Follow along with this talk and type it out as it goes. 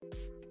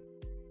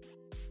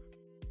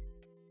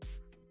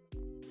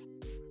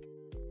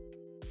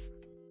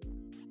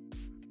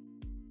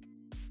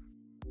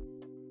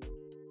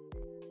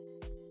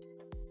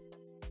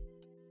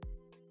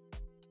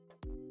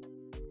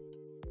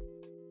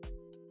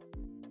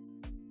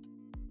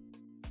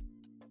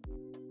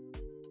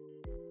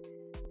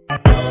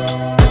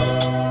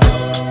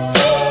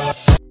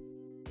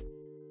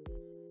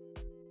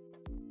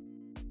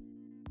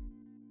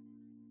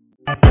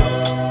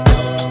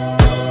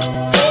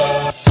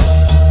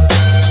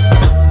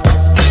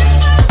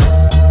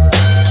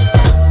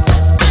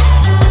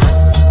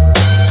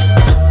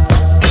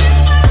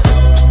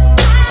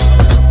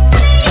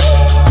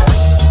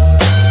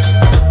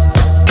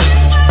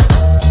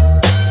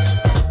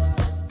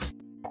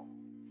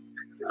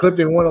clip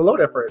didn't want to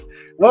load at first.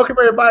 Welcome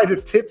everybody to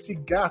Tipsy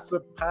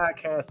Gossip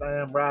Podcast. I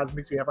am Roz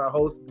Mix. We have our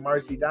host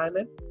Marcy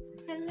Diamond.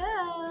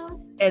 Hello.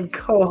 And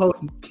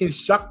co-host Ken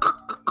Shuck.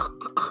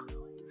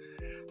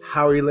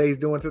 How are you ladies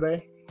doing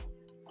today?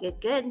 Good.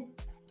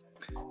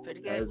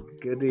 Pretty good. That's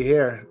good to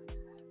hear.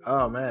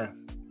 Oh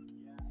man,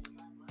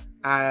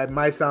 I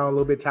might sound a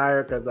little bit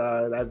tired because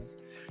that's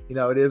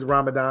it is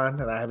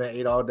Ramadan and I haven't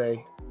ate all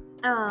day.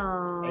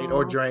 Oh. Ate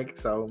or drank,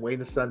 so I'm waiting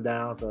the sun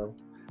down. So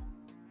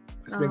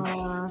it's been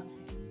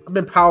I've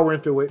been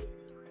powering through it.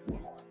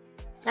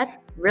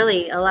 That's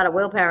really a lot of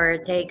willpower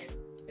it takes.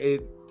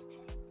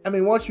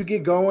 Once you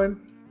get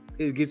going,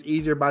 it gets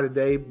easier by the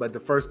day, but the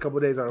first couple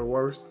of days are the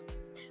worst.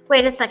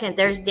 Wait a second.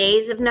 There's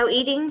days of no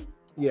eating?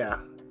 Yeah.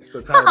 It's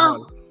a time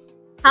month.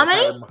 How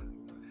many?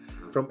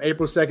 From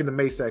April 2nd to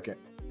May 2nd.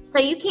 So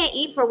you can't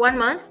eat for 1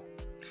 month?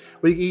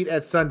 We can eat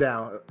at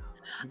sundown.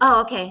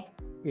 Oh, okay.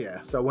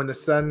 Yeah. So when the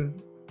sun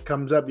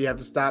comes up, you have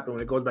to stop, and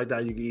when it goes back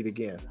down, you can eat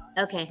again.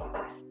 Okay.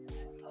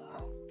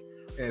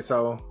 And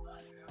so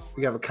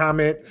we have a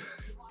comment.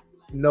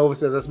 Nova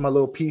says that's my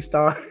little P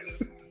star.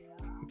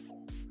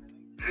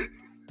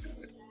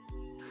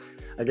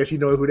 I guess you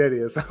know who that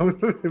is. I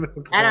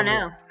don't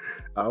know.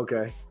 Oh,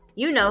 okay.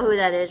 You know who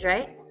that is,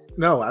 right?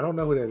 No, I don't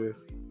know who that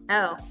is.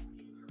 Oh.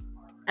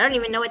 I don't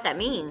even know what that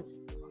means.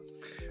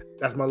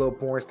 That's my little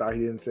porn star.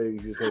 He didn't say. He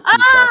just said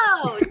P star.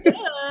 Oh,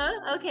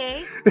 duh.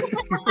 Okay.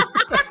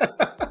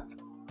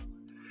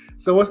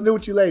 So what's new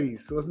with you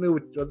ladies? What's new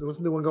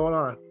going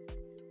on?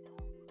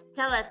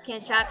 Tell us, Ken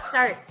Shock.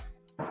 Start.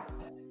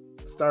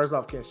 Stars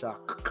off, Ken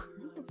Shock.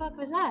 What the fuck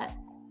was that?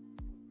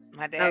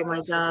 My dad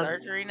goes for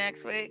surgery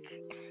next week.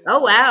 Oh,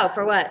 wow.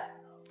 For what?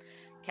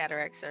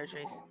 Cataract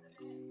surgeries.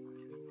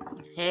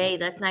 Hey,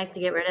 that's nice to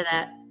get rid of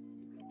that.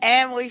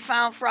 And we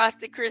found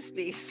Frosted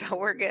Krispies, so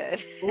we're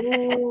good.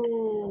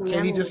 Ooh,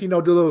 Can he just, do a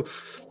little,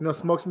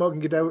 smoke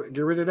and get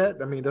rid of that?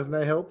 I mean, doesn't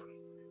that help?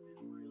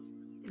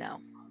 No.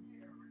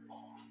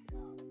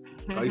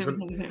 Oh,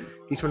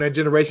 he's from that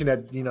generation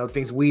that,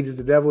 thinks weed is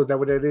the devil. Is that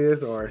what that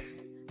is? Or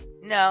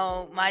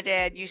no, my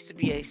dad used to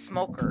be a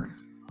smoker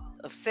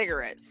of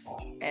cigarettes.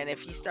 And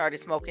if he started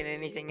smoking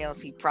anything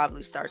else, he'd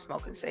probably start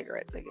smoking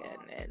cigarettes again.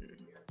 And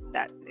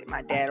that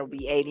my dad will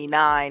be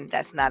 89.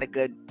 That's not a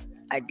good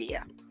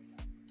idea.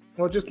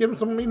 Well, just give him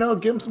some,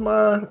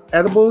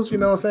 edibles,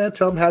 what I'm saying?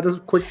 Tell him how this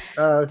quick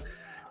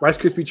Rice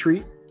Krispie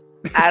treat.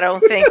 I don't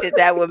think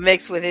that would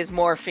mix with his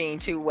morphine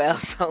too well.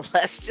 So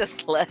let's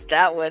just let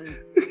that one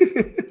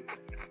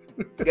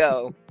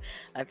go.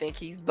 I think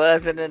he's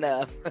buzzing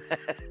enough.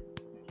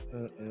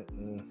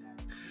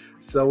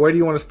 So where do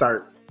you want to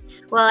start?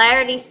 Well, I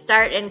already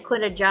start and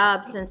quit a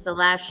job since the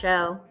last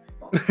show.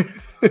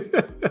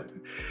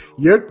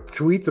 Your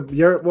tweets,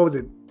 what was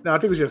it? No, I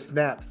think it was your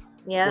snaps.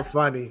 Yeah. Were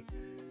funny.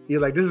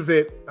 You're like, this is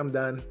it. I'm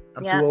done.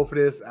 I'm too old for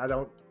this.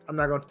 I'm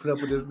not going to put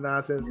up with this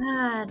nonsense.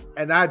 God.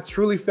 And I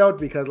truly felt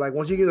because,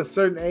 once you get a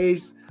certain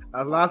age,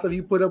 a lot of stuff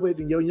you put up with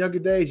in your younger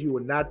days, you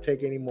would not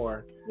take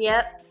anymore.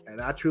 Yep.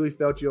 And I truly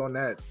felt you on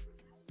that.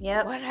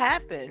 Yep. What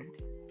happened?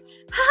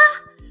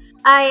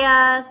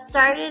 I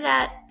started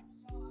at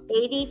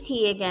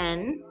ADT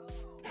again,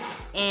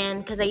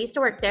 and because I used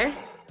to work there,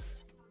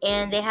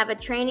 and they have a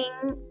training.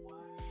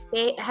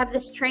 They have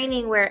this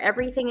training where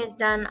everything is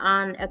done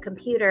on a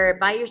computer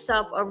by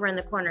yourself over in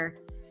the corner.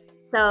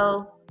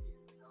 So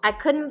I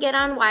couldn't get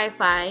on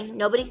Wi-Fi.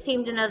 Nobody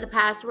seemed to know the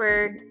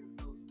password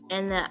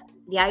and the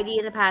ID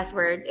and the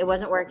password. It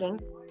wasn't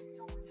working.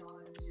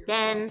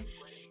 Then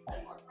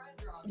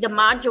the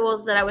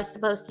modules that I was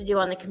supposed to do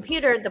on the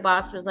computer, the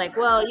boss was like,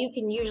 well, you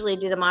can usually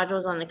do the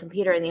modules on the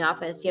computer in the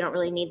office. You don't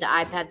really need the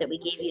iPad that we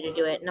gave you to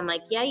do it. And I'm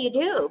like, yeah, you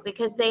do.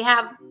 Because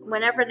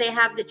whenever they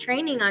have the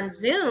training on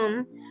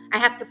Zoom, I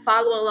have to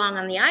follow along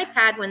on the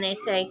iPad when they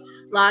say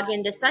log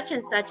into such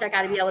and such. I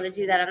got to be able to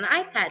do that on the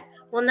iPad.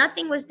 Well,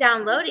 nothing was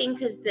downloading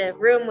because the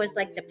room was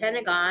like the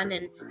Pentagon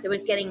and it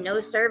was getting no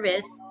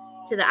service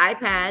to the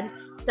iPad.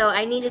 So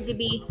I needed to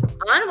be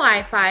on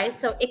Wi-Fi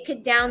so it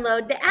could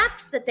download the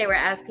apps that they were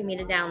asking me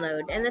to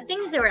download and the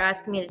things they were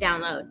asking me to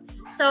download.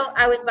 So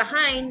I was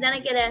behind.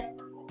 Then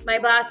my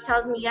boss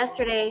tells me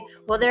yesterday,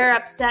 well, they're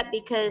upset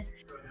because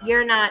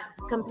you're not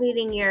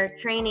completing your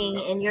training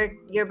and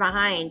you're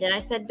behind. And I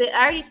said, but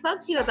I already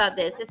spoke to you about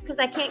this. It's because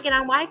I can't get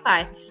on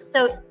Wi-Fi.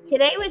 So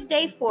today was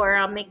day 4.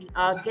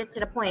 I'll get to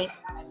the point.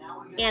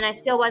 And I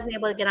still wasn't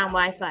able to get on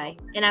Wi-Fi.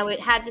 And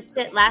I had to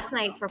sit last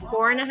night for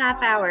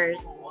 4.5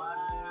 hours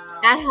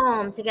at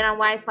home to get on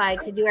Wi-Fi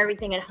to do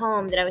everything at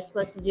home that I was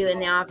supposed to do in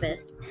the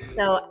office.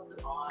 So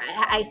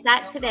I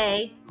sat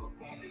today,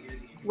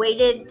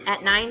 waited at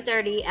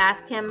 9:30,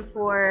 asked him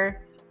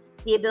for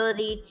the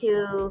ability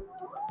to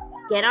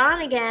get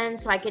on again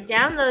so I could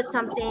download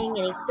something,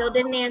 and he still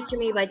didn't answer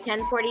me by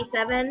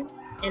 10:47.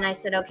 And I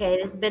said, okay,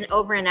 this has been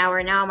over an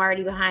hour. Now I'm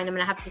already behind. I'm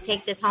going to have to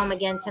take this home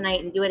again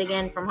tonight and do it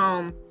again from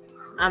home.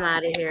 I'm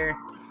out of here.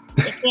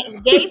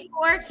 Day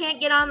 4 can't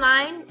get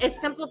online. A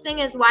simple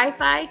thing as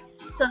Wi-Fi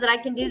so that I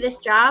can do this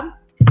job.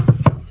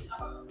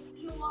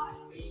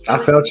 I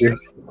felt you.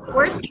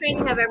 Worst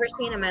training I've ever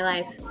seen in my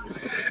life.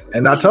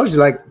 And I told you,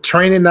 like,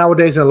 training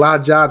nowadays in a lot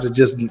of jobs has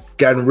just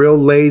gotten real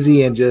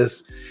lazy and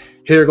just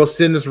here, go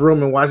sit in this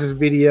room and watch this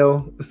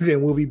video,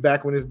 and we'll be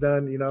back when it's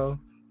done. You know.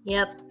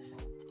 Yep.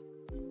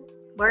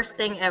 Worst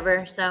thing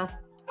ever. So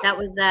that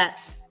was that.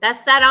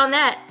 That's that on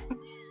that.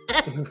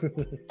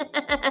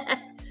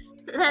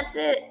 That's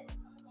it.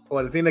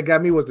 Well, the thing that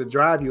got me was the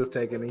drive you was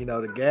taking, you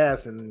know, the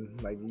gas and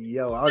like,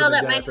 yo, I was Filled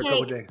up down my after a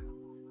couple tank. days.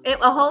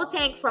 A whole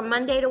tank from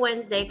Monday to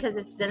Wednesday because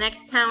it's the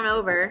next town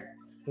over.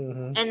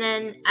 Mm-hmm. And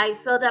then I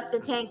filled up the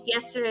tank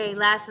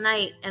last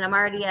night, and I'm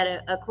already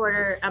at a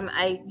quarter.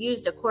 I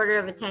used a quarter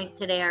of a tank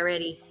today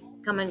already,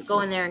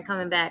 going there and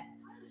coming back.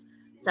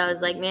 So I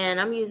was like, man,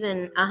 I'm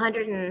using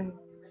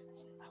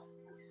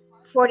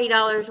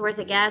 $140 worth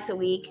of gas a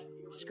week.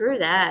 Screw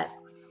that.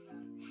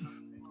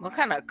 What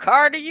kind of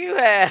car do you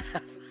have?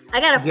 I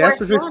got a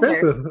gas is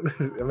four-cylinder.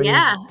 expensive. I mean,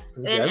 Yeah,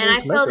 and I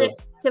expensive. filled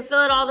it to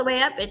fill it all the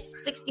way up.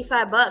 It's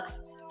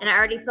 $65, and I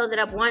already filled it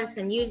up once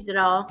and used it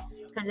all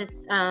because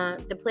it's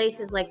the place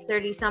is like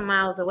 30 some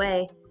miles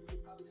away.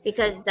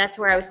 Because that's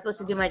where I was supposed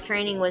to do my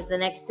training was the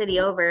next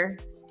city over,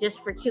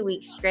 just for 2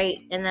 weeks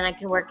straight, and then I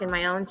can work in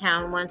my own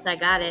town once I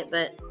got it.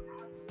 But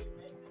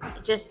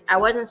I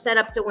wasn't set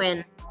up to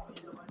win.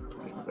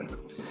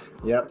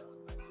 Yep.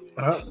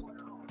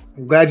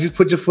 I'm glad you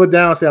put your foot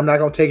down and said I'm not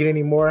gonna take it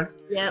anymore.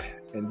 Yep.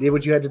 And did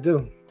what you had to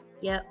do.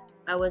 Yep.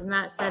 I was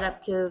not set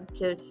up to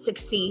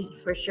succeed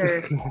for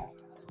sure.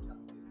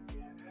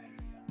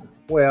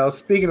 Well,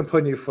 speaking of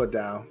putting your foot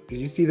down, did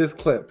you see this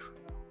clip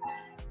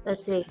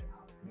Let's see.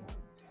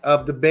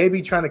 of the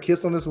baby trying to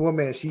kiss on this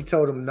woman and she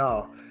told him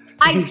no?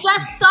 I just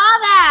saw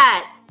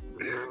that.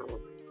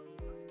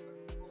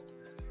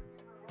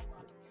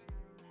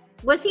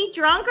 Was he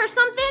drunk or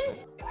something?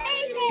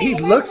 He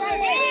looks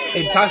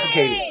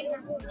intoxicated.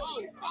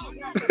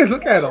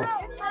 Look at him.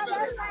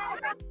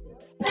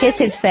 Kiss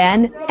his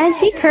fan, and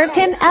she curved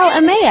him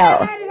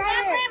LMAO.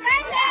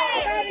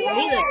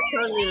 He looks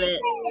totally lit.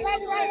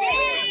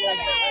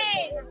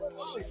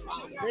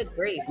 Good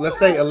grief. Let's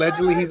say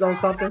allegedly he's on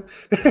something.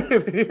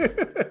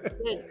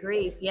 Good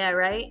grief. Yeah,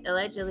 right?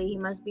 Allegedly, he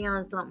must be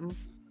on something.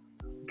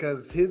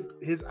 Because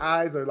his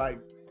eyes are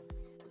like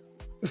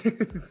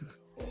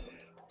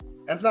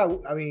that's not,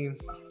 I mean,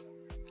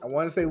 I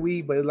want to say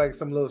weed, but it's like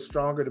some little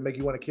stronger to make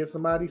you want to kiss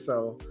somebody.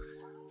 So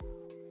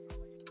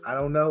I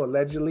don't know.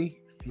 Allegedly,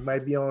 he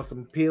might be on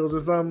some pills or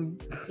something.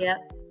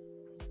 Yep.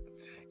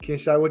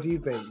 Kenshaw, what do you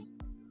think?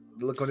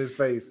 The look on his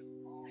face.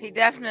 He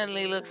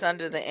definitely looks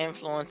under the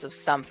influence of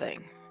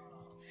something,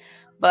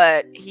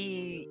 but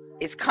he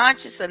is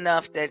conscious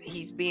enough that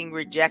he's being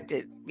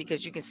rejected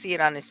because you can see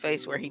it on his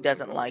face where he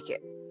doesn't like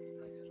it.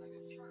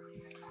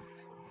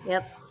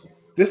 Yep.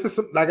 This is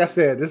like I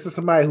said, this is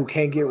somebody who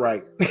can't get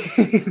right.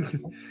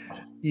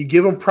 You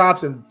give him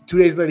props, and 2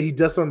 days later he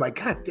does something like,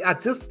 God, I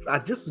just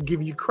was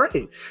giving you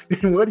credit.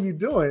 What are you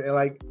doing? And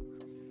like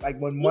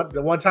when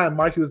the one time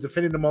Marcy was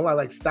defending him online,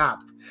 like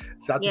stop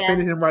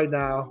defending him right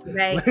now,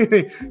 Right.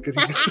 Because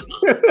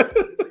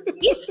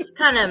He's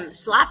kind of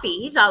sloppy.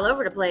 He's all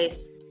over the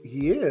place.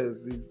 he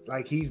is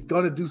he's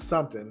gonna do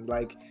something.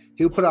 Like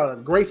he'll put out a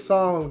great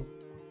song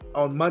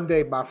on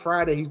Monday. By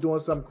Friday, he's doing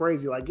something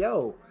crazy. Like,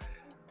 yo,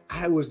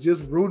 I was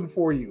just rooting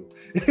for you.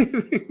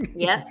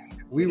 Yep.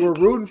 We were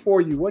rooting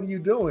for you. What are you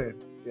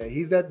doing? Yeah,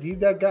 he's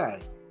that guy.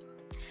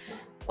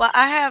 Well,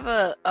 I have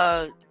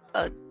a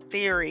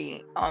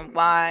theory on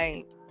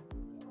why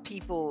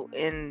people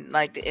in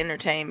like the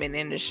entertainment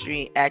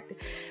industry act.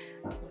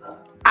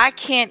 I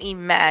can't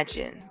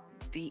imagine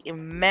the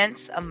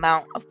immense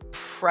amount of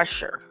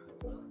pressure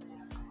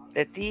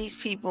that these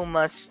people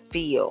must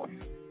feel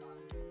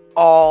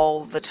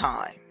all the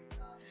time.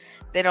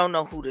 They don't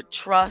know who to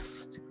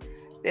trust.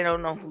 They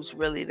don't know who's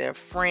really their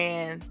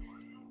friend.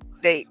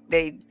 They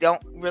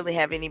don't really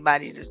have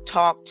anybody to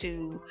talk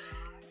to.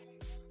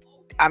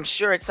 I'm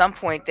sure at some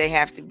point they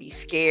have to be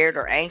scared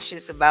or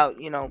anxious about,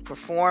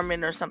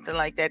 performing or something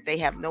like that. They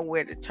have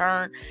nowhere to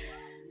turn.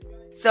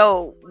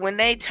 So when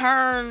they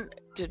turn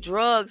to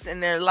drugs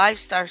and their life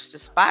starts to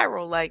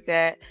spiral like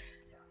that,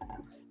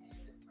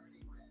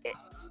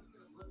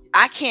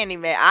 I can't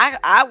even,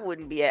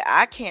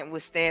 I can't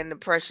withstand the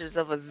pressures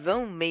of a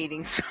Zoom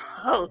meeting.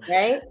 So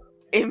Right?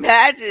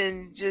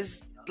 imagine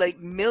just like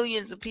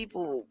millions of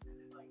people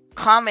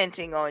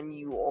commenting on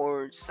you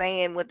or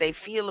saying what they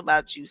feel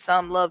about you.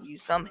 Some love you,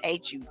 some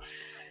hate you.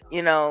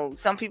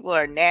 Some people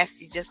are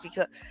nasty just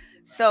because.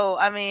 So,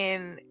 I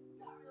mean,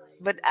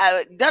 but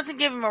it doesn't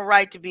give him a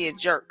right to be a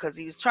jerk because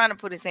he was trying to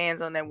put his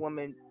hands on that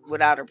woman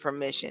without her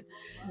permission.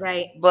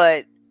 Right.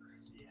 But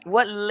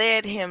what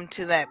led him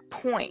to that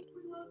point?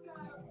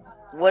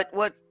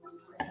 What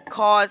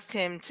caused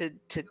him to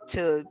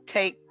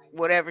take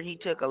whatever he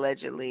took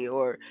allegedly,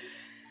 or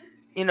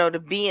to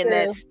be in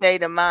that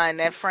state of mind,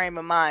 that frame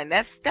of mind?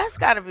 That's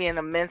got to be an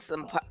immense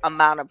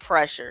amount of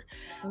pressure.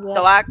 Yep.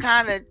 So I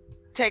kind of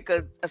take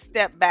a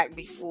step back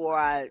before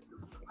I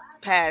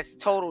pass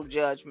total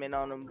judgment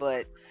on him,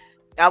 but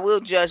I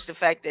will judge the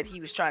fact that he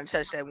was trying to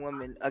touch that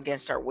woman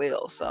against her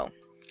will. So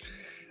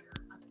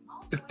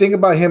the thing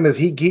about him is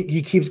he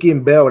keeps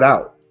getting bailed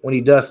out when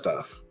he does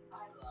stuff.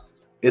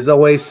 It's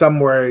always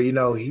somewhere,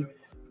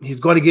 he's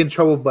going to get in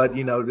trouble, but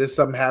there's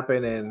something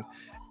happened and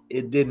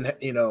it didn't,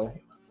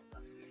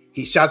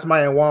 he shot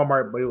somebody in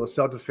Walmart, but it was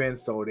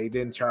self-defense, so they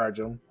didn't charge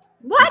him.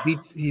 What?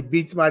 He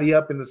beat somebody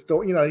up in the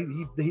store.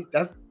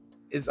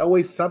 It's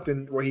always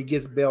something where he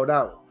gets bailed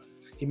out.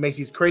 He makes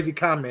these crazy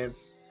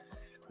comments.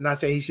 I'm not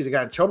saying he should have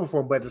gotten in trouble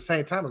for him, but at the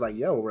same time, it's like,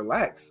 yo,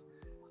 relax.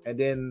 And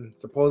then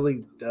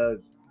supposedly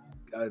the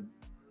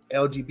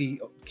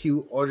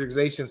LGBTQ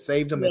organization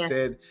saved him and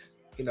said,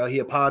 he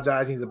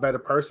apologized. He's a better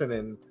person.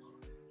 And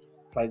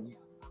it's like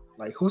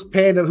who's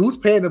paying them? Who's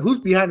paying them? Who's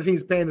behind the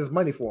scenes paying this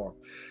money for him?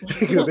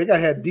 Because they got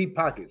to have deep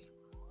pockets.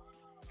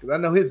 Because I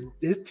know his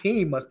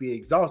team must be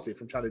exhausted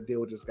from trying to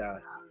deal with this guy.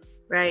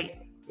 Right.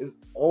 It's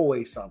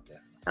always something.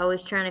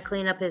 Always trying to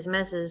clean up his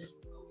messes.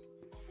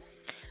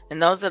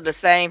 And those are the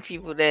same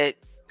people that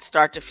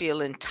start to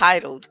feel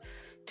entitled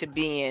to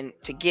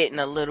getting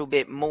a little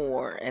bit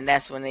more. And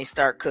that's when they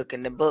start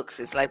cooking the books.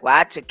 It's like, well,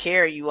 I took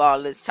care of you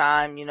all this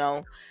time,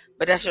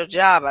 but that's your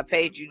job. I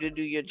paid you to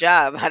do your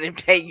job. I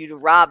didn't pay you to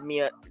rob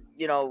me,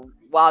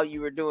 while you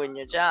were doing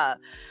your job.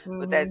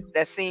 But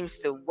that seems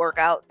to work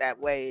out that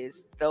way.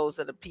 Is those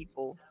are the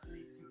people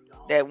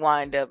that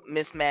wind up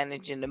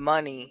mismanaging the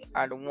money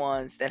are the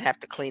ones that have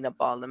to clean up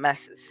all the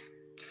messes.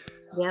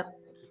 Yep.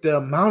 The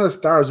amount of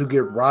stars who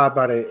get robbed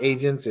by their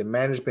agents and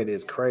management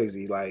is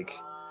crazy. Like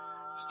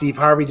Steve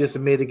Harvey just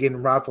admitted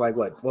getting robbed for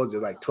what was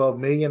it, like 12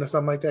 million or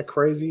something like that?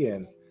 Crazy.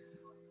 And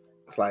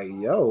it's like,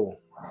 yo.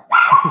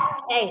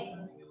 Hey.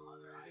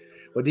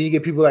 But then you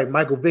get people like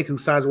Michael Vick who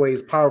signs away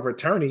his power of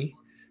attorney.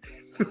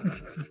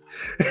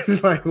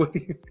 It's like,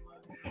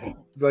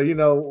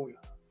 so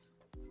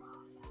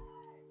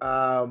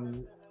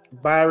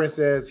Byron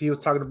says he was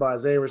talking about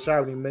Isaiah Rashad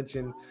when he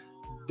mentioned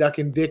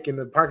ducking dick in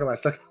the parking lot.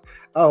 It's like,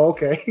 oh,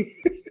 okay.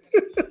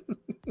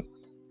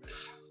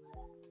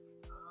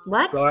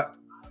 What? So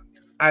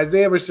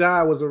Isaiah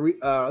Rashad was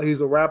he's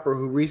a rapper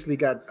who recently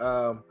got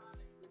a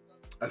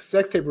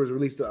sex tape was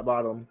released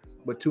about him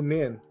with two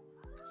men.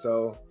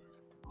 So.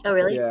 Oh,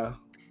 really? Yeah.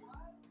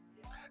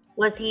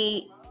 Was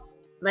he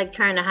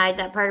trying to hide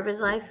that part of his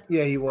life?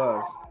 Yeah, he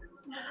was.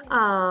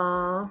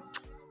 Oh.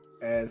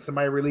 And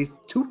somebody released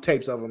two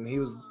tapes of him. He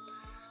was,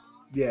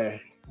 yeah.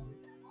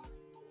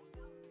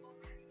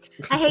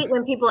 I hate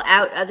when people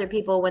out other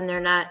people when they're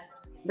not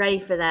ready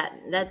for that.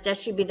 That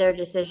just should be their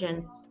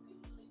decision.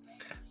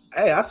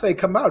 Hey, I say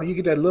come out. You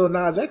get that Lil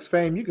Nas X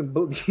fame, you can,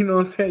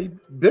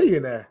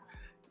 billionaire.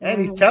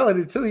 And he's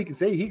talented too. He can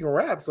say he can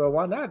rap, so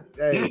why not?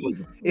 Hey,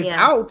 it's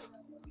out.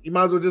 You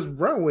might as well just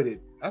run with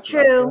it. That's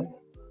true.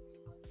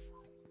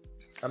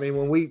 I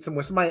mean, when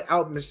somebody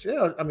out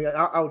Michelle,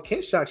 out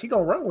Kent Shock, she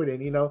gonna run with it,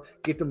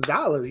 get them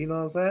dollars, you know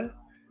what I'm saying?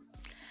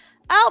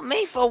 Out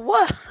me for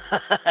what?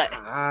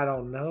 I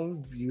don't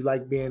know. You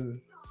like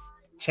being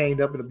chained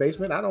up in the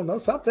basement? I don't know,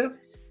 something.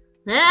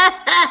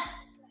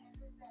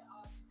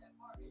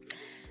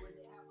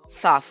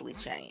 Softly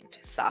chained.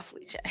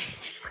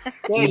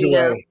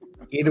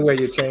 Either way,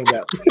 you're chained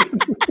up.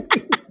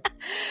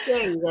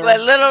 There you go.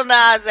 But Lil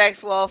Nas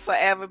X will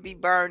forever be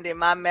burned in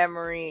my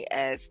memory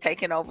as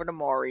taking over the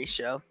Maury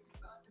show.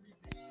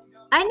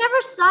 I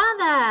never saw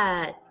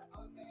that.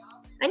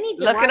 I need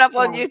to look it up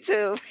on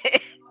YouTube.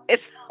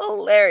 It's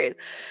hilarious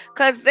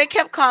because they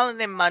kept calling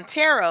him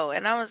Montero,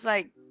 and I was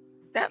like,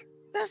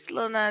 that's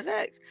Lil Nas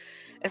X.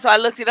 And so I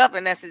looked it up,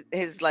 and that's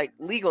his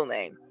legal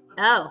name.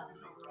 Oh.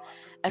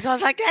 And so I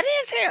was like, that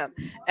is him.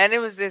 And it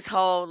was this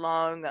whole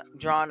long,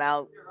 drawn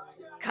out,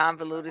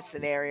 convoluted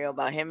scenario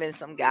about him and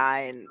some guy,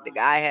 and the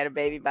guy had a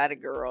baby by the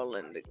girl,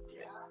 and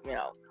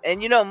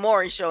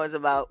Maury's show is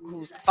about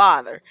who's the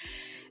father.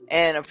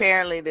 And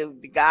apparently the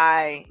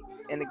guy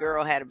and the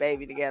girl had a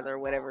baby together or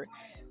whatever.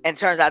 And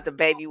turns out the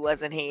baby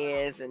wasn't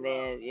his. And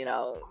then,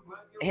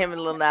 him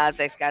and Lil Nas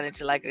X got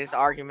into this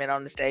argument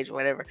on the stage or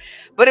whatever.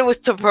 But it was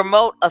to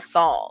promote a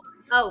song.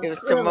 Oh, it was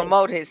to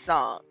promote his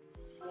song.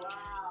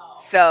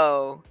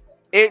 So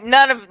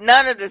none of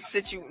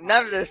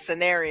the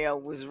scenario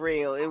was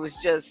real. It was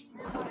just,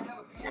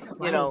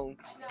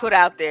 put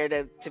out there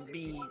to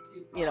be,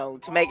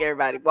 to make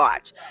everybody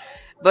watch.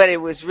 But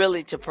it was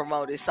really to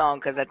promote his song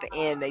because at the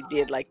end they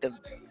did the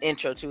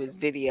intro to his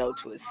video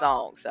to his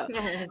song. So,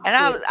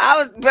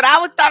 I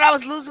thought I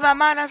was losing my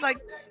mind. I was like,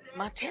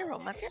 Montero,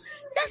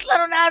 that's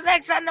Lil Nas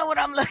X. I know what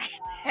I'm looking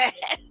at.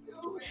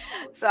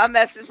 So I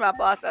messaged my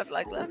boss. I was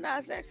like, Lil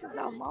Nas X is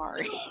on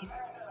Maury.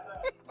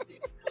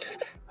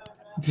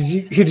 Did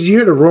you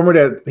hear the rumor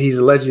that he's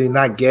allegedly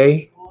not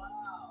gay?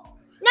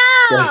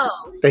 No.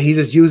 That he's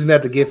just using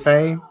that to get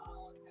fame?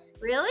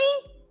 Really?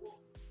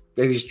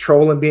 That he's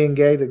trolling being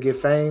gay to get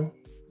fame?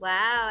 Wow,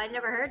 I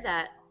never heard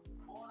that.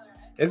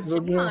 It's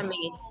telling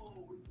me.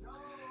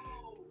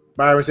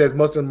 Byron says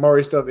most of the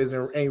Maury stuff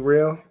ain't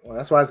real. Well,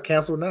 that's why it's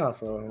canceled now.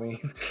 So I mean,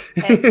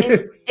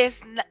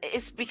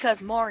 it's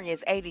because Maury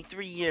is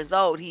 83 years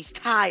old. He's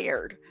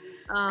tired.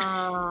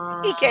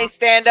 He can't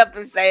stand up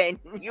and say,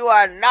 "You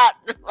are not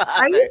the father."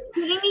 Are you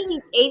kidding me?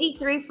 He's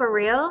 83 for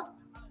real?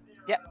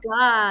 Yep.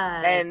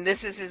 God. And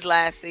this is his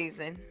last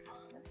season.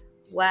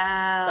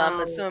 Wow. So I'm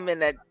assuming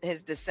that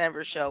his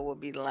December show will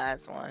be the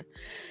last one.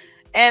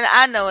 And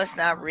I know it's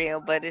not real,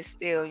 but it's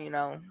still,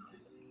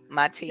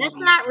 my TV. That's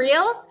not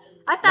real?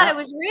 I thought No. it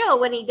was real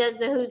when he does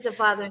the Who's the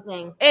Father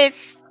thing.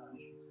 It's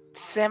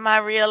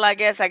semi-real, I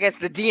guess. I guess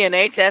the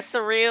DNA tests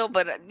are real,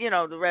 but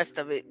the rest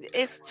of it,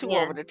 it's too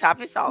over the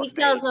top. It's all He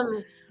staged. tells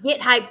him,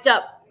 get hyped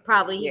up,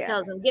 probably. He Yeah.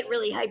 tells him, get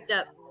really hyped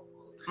up.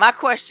 My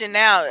question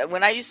now,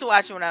 when I used to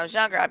watch it when I was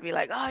younger, I'd be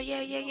like, oh,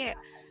 yeah.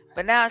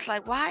 But now it's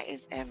like, why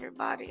is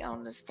everybody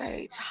on the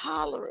stage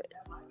hollering?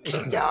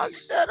 Can y'all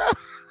shut up?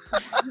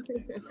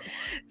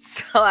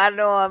 So I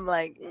know I'm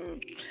like,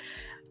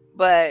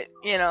 but,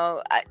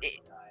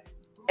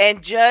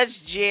 and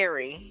Judge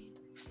Jerry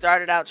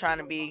started out trying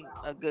to be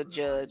a good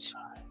judge,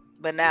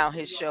 but now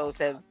his shows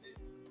have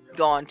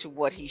gone to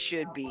what he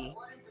should be.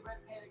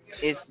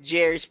 It's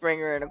Jerry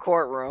Springer in a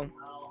courtroom.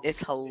 It's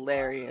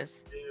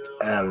hilarious.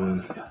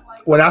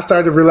 When I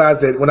started to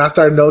realize that, when I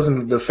started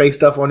noticing the fake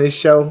stuff on this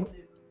show,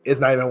 it's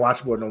not even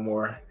watchable no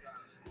more.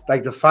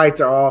 Like the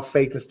fights are all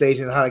faked and staged,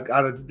 and how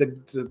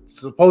the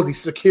supposedly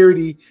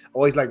security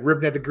always like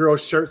ripping at the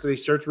girl's shirt, so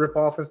these shirts rip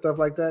off and stuff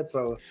like that.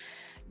 So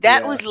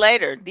that was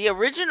later. The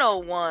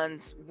original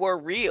ones were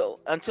real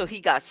until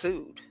he got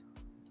sued.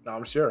 No,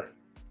 I'm sure.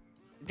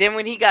 Then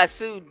when he got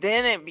sued,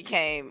 then it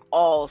became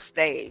all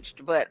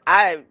staged. But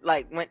I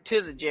went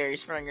to the Jerry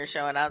Springer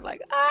show and I was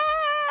like,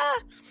 ah.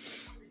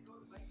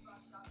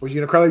 Was you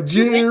gonna cry like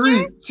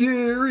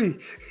Jerry?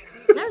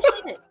 No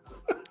shit.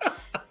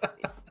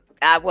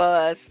 I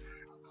was.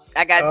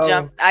 I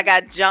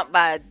got jumped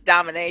by a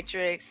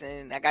dominatrix,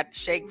 and I got to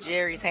shake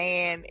Jerry's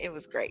hand. It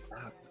was great.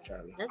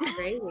 Charlie. That's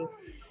crazy.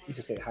 You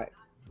can say hi.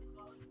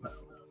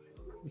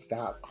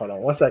 Stop. Hold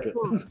on 1 second.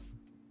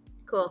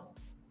 Cool.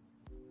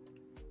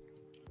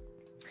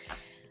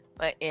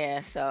 But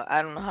yeah, so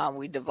I don't know how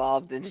we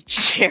devolved into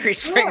Jerry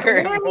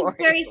Springer. Where was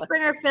Jerry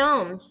Springer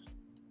filmed?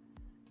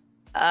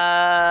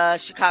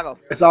 Chicago.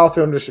 It's all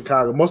filmed in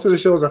Chicago. Most of the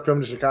shows are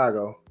filmed in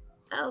Chicago.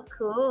 Oh,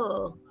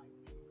 cool.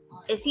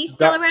 Is he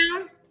still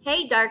around?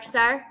 Hey, Dark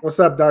Star. What's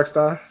up, Dark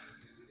Star?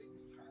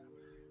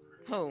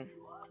 Who?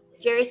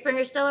 Jerry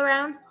Springer still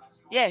around?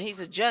 Yeah, he's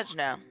a judge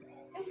now.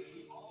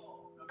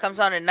 Comes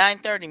on at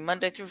 9:30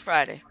 Monday through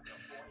Friday.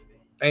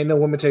 Ain't no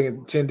woman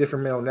taking 10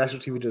 different men on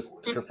national TV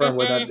just to confirm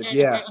what I did.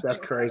 Yeah, that's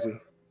crazy.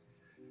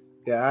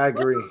 Yeah, I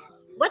agree.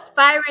 What's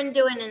Byron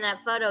doing in that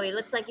photo? He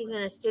looks like he's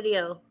in a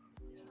studio.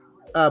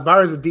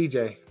 Byron's a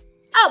DJ.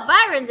 Oh,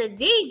 Byron's a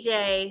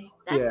DJ.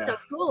 That's so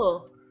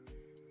cool.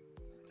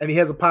 And he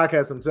has a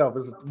podcast himself.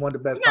 It's one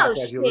of the best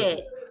podcasts you'll listen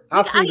to.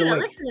 I'm gonna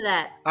listen to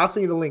that. I'll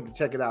send you the link to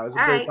check it out. It's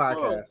a great podcast.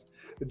 Cool.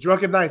 The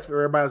Drunken Nights, for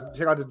everybody.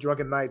 Check out the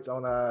Drunken Nights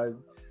on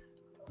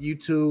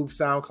YouTube,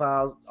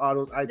 SoundCloud, all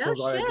those iTunes,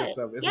 all that good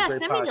stuff. It's a great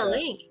send podcast. me the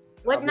link.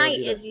 What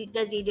night does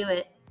he do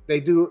it?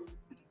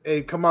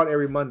 They come out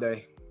every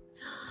Monday.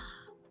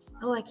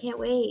 Oh, I can't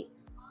wait.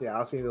 Yeah,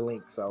 I'll send you the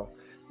link, so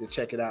you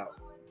check it out.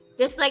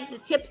 Just like the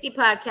Tipsy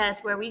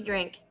podcast where we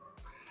drink.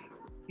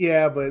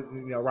 Yeah, but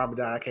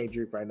Ramadan, I can't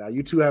drink right now.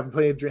 You two have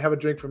a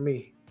drink for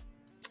me.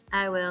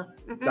 I will.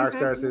 Dark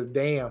Star says,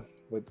 "Damn,"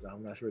 but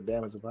I'm not sure what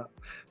 "damn" is about.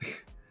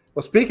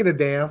 Well, speaking of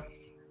damn,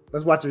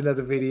 let's watch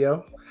another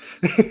video.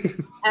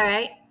 All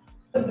right.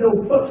 There's no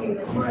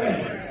fucking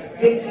crime.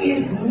 There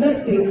is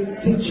nothing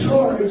to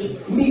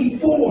charge me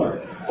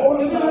for. Or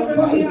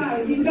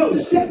no,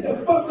 shut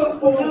the fuck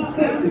up for a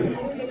second.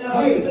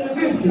 Hey,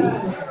 listen.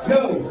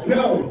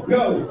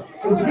 Yo.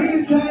 As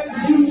many times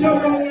as you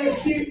jump on that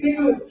shit,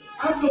 nigga,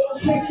 I'm gonna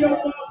check your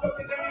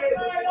motherfucking ass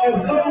as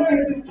long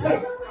as it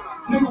takes.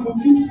 Nigga, when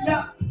you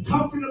stop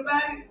talking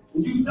about it,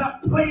 when you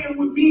stop playing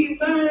with me and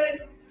mine,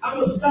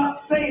 I'ma stop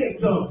saying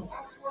something.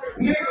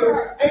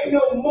 Nigga, ain't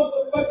no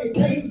motherfucking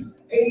case.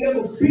 Ain't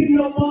never been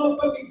no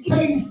motherfucking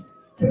case.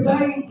 Cause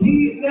I ain't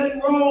did nothing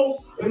wrong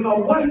and my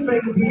wife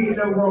ain't did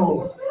nothing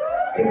wrong.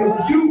 And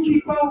if you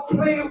keep on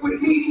playing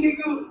with me,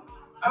 nigga,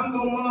 I'm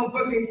gonna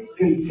motherfucking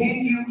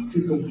continue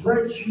to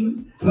confront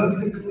you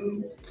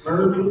publicly,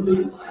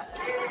 verbally.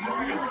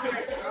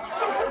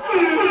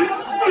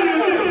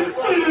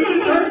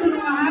 First of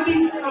all, I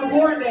think a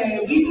board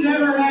day. We've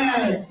never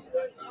had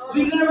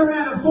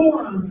a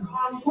forum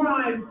on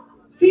crime.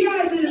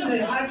 T.I. did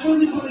it. I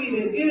truly believe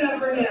it. Get it up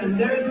for him.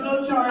 There is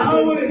no charge. I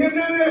don't want to hear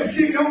none of that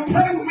shit. Don't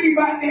play with me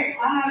about that.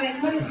 I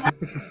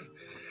haven't.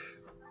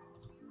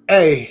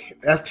 Hey,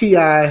 that's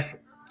T.I.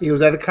 He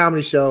was at a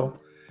comedy show,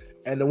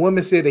 and the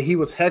woman said that he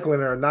was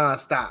heckling her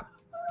nonstop.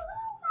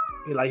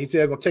 He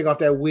said, "I'm gonna take off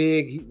that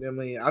wig."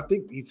 I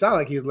think he sounded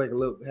like he was like a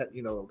little,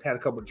 had a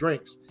couple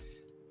drinks.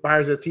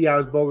 Byron says T.I.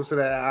 was bogus, so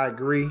that I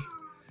agree.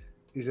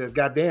 He says,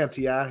 "Goddamn,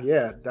 T.I.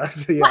 Yeah,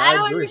 that's yeah." Well, I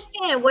don't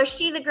understand. Was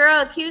she the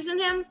girl accusing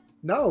him?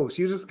 No,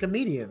 she was just a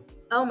comedian.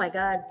 Oh my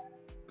God.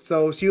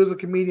 So she was a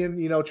comedian,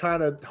 trying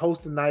to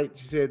host a night.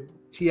 She said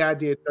T.I.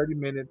 did 30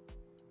 minutes.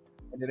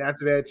 And then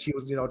after that, she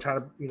was,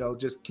 trying to,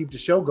 just keep the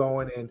show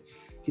going. And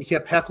he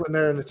kept heckling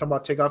her and talking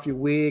about take off your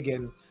wig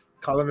and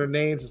calling her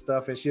names and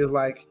stuff. And she was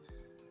like,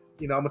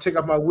 I'm going to take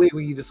off my wig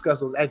when you discuss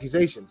those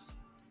accusations.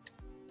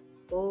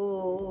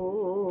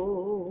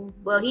 Oh,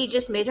 well, he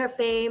just made her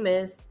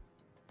famous.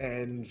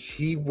 And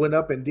he went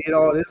up and did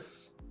all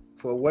this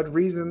for what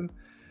reason?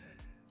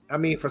 I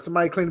mean, for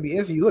somebody claiming to be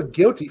innocent, you look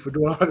guilty for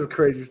doing all this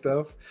crazy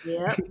stuff.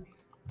 Yeah.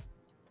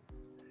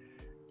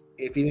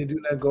 If you didn't do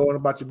nothing going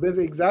about your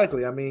business,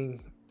 exactly. I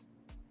mean,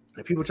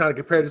 if people trying to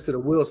compare this to the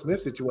Will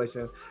Smith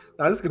situation,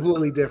 now this is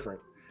completely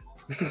different.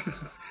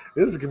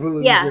 This is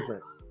completely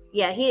different.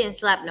 Yeah, he didn't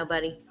slap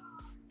nobody.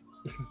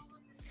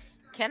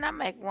 Can I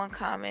make one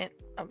comment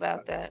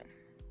about that?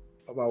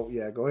 Go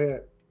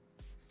ahead.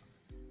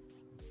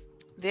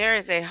 There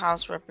is a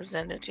House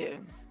representative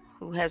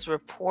who has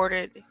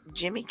reported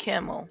Jimmy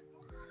Kimmel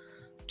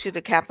to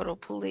the Capitol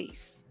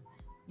Police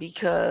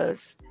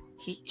because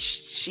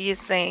she is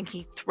saying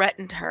he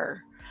threatened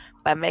her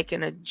by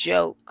making a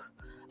joke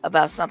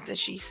about something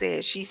she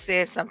said. She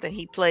said something,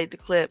 he played the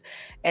clip,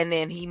 and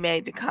then he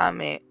made the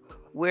comment,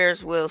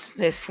 "Where's Will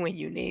Smith when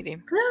you need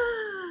him?"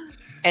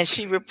 And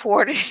she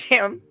reported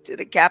him to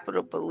the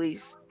Capitol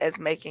Police as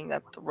making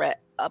a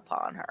threat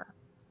upon her.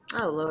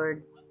 Oh,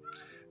 Lord.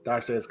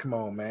 Doc says, come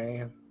on,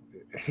 man.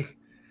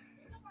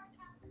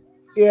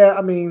 Yeah,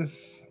 I mean,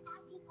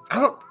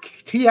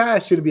 T.I.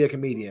 shouldn't be a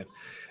comedian.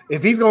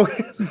 If he's going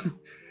to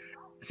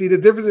see, the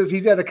difference is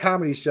he's at a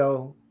comedy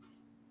show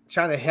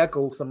trying to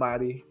heckle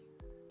somebody.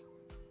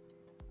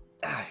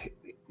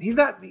 He's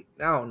not, I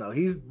don't know.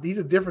 He's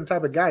a different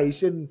type of guy.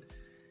 He's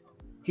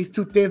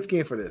too thin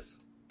skinned for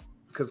this.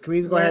 Because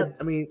comedians go ahead.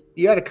 I mean,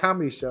 you're at a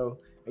comedy show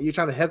and you're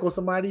trying to heckle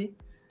somebody.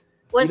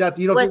 Was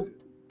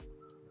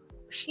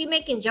she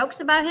making jokes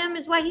about him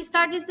is why he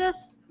started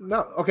this?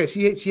 No. Okay,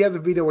 she has a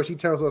video where she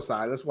turns her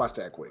aside. Let's watch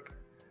that quick.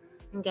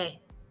 Okay.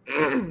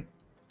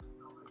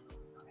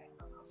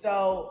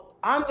 So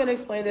I'm going to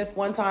explain this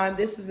one time.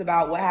 This is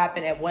about what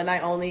happened at One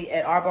Night Only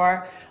at our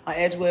bar on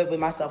Edgewood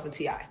with myself and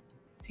T.I.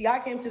 T.I.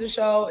 came to the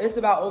show. It's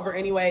about over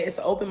anyway. It's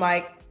an open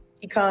mic.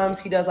 He comes.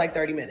 He does like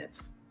 30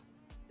 minutes.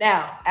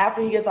 Now,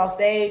 after he gets off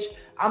stage,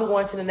 I'm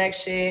going to the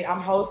next shit. I'm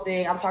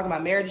hosting. I'm talking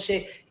about marriage and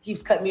shit. He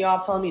keeps cutting me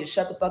off, telling me to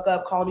shut the fuck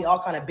up, calling me all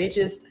kind of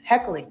bitches,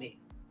 heckling me.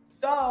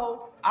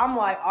 So I'm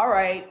like, all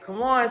right,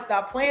 come on,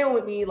 stop playing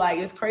with me. Like,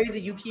 it's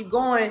crazy. You keep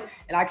going,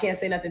 and I can't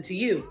say nothing to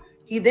you.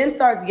 He then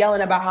starts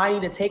yelling about how I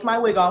need to take my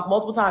wig off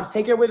multiple times.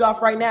 Take your wig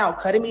off right now.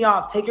 Cutting me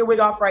off. Take your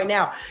wig off right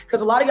now. Because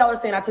a lot of y'all are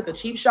saying I took a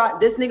cheap shot.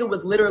 This nigga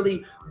was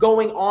literally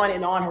going on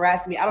and on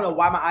harassing me. I don't know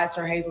why my eyes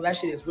turn hazel. That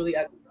shit is really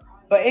ugly.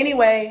 But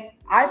anyway,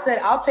 I said,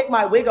 I'll take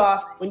my wig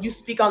off when you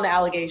speak on the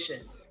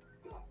allegations.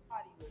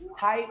 Everybody was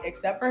tight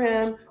except for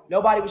him.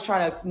 Nobody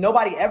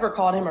ever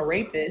called him a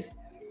rapist.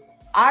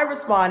 I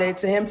responded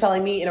to him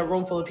telling me in a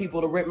room full of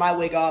people to rip my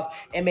wig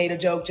off and made a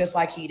joke just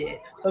like he did.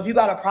 So if you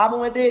got a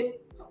problem with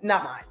it,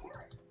 not mine.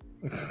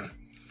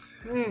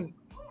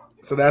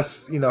 So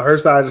that's, her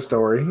side of the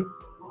story,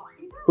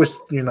 which,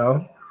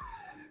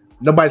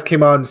 nobody's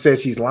came out and said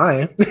she's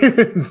lying.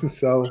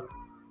 So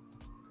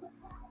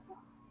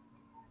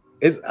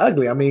it's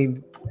ugly. I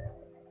mean,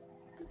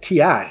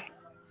 T.I.,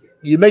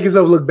 you make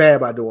yourself look bad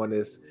by doing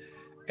this.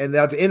 And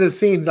at the end of the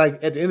scene, like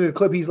at the end of the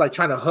clip, he's like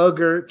trying to hug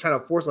her, trying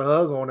to force a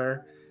hug on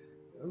her.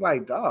 It's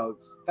like,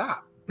 dog,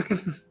 stop.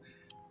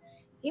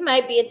 He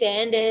might be at the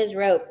end of his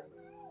rope.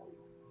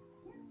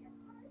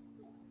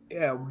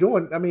 Yeah, I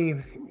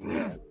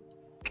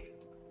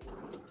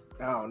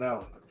don't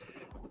know.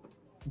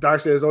 Dark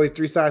said there's always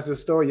three sides to the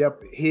story.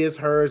 Yep, his,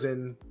 hers,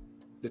 and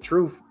the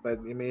truth. But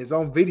I mean, his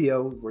own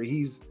video where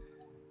he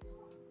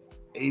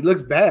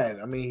looks bad.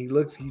 I mean,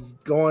 he's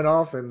going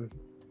off, and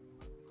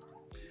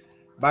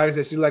Byron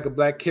said she's like a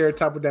black carrot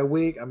top with that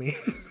wig. I mean,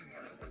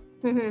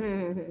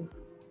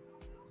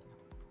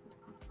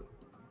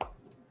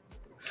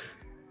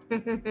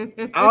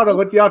 I don't know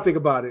what y'all think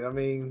about it. I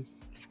mean,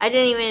 I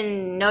didn't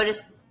even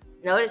notice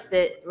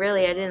it.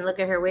 Really, I didn't look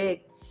at her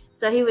wig.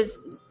 So he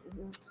was,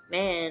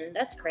 man,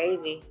 that's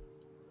crazy.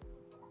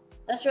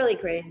 That's really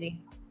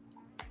crazy.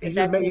 He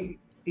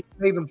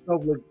made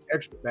himself look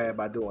extra bad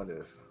by doing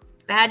this.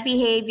 Bad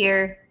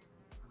behavior.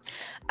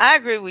 I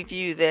agree with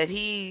you that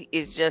he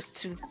is just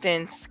too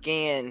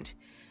thin-skinned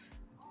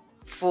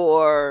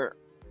for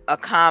a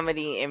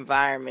comedy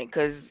environment.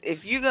 Because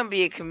if you're going to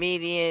be a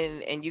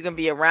comedian and you're going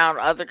to be around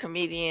other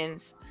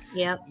comedians,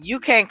 you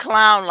can't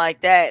clown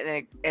like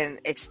that and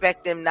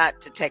expect them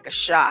not to take a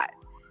shot.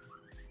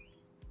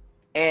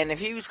 And if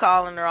he was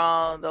calling her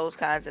all those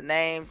kinds of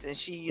names and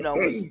she,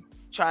 was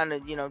trying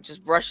to,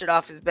 just brush it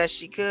off as best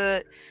she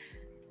could,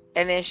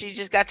 and then she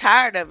just got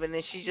tired of it and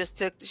then she just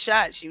took the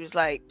shot. She was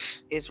like,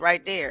 it's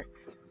right there.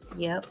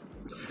 Yep.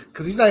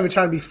 Because he's not even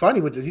trying to be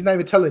funny with this. He's not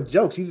even telling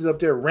jokes. He's just up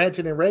there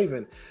ranting and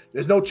raving.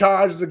 There's no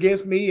charges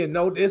against me and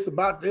no this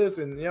about this.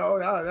 And,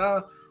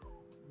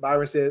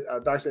 Byron said,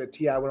 Doc said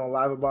T.I. went on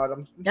live about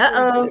him.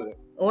 I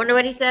wonder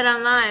what he said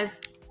on live.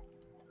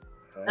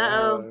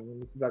 Let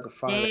me see if I can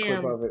find a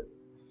clip of it.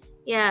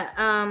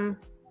 Yeah.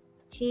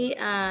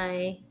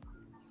 T.I.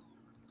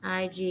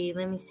 IG.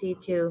 Let me see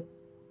too.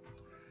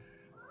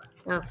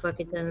 Oh, fuck,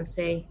 it doesn't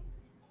say.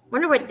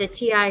 Wonder what the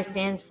T.I.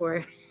 stands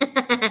for.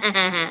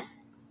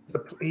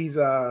 He's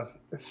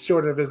it's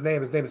short of his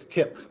name. His name is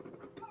Tip.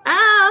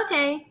 Oh,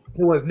 Okay.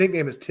 His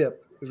nickname is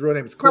Tip. His real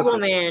name is Trouble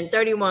Clifford. Man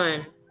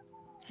 31.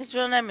 His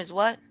real name is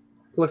what?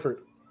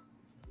 Clifford.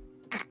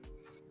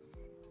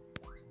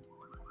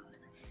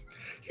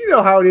 You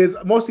know how it is.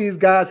 Most of these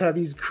guys have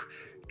these.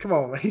 Come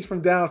on, he's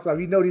from down south.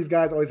 You know these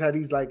guys always have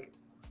these like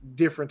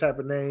different type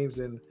of names,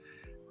 and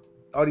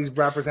all these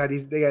rappers had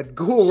these. They had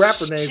cool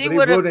rapper names. She but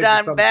would they have wrote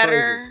done something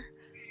better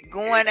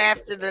going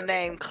after the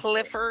name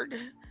Clifford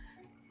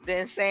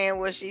than saying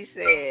what she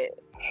said.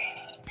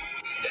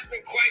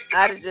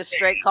 I'd have just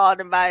straight called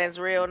him by his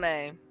real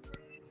name.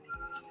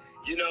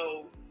 You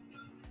know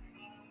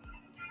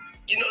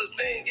the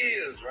thing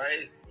is,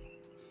 right?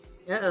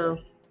 Uh-oh.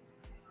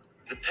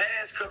 The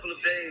past couple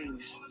of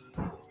days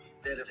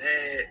that have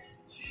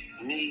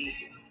had me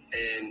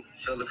and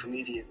fellow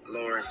comedian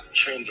Lauren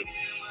trending.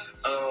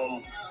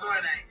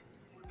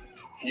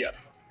 Yeah.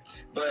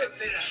 But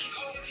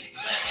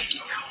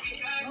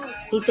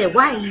He said,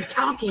 "Why are you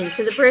talking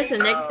to the person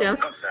next to him?"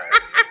 I'm sorry.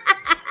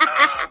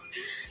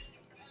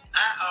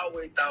 I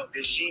always thought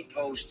that she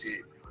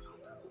posted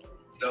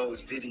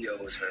those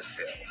videos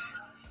herself.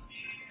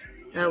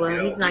 Oh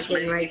well, he's not which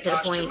getting made right me to the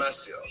posture point.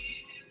 myself.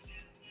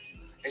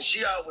 And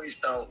she always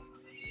thought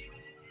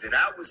that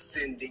I was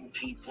sending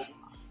people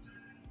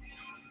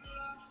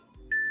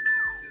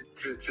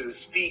to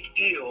speak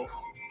ill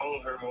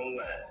on her own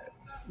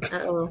live.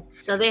 Uh-oh.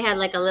 So they had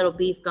like a little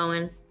beef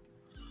going.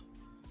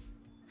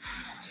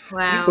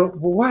 Wow. But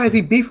why is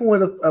he beefing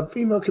with a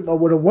female or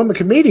with a woman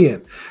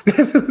comedian?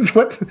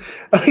 What?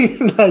 I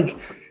mean, like,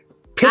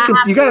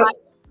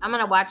 I'm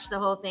gonna watch the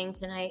whole thing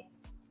tonight.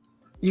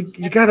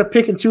 You gotta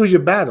pick and choose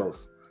your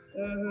battles.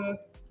 Mm-hmm.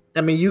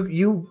 I mean,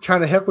 you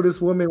trying to heckle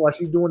this woman while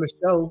she's doing the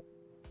show,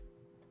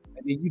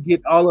 and then you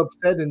get all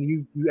upset and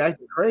you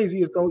acting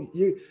crazy. It's going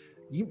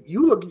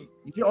you're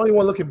the only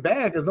one looking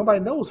bad because nobody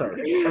knows her.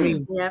 I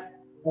mean, yep.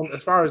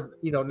 As far as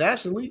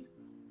nationally,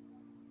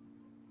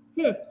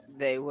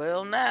 They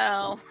will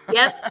now.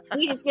 Yep.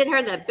 He just did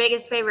her the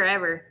biggest favor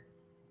ever.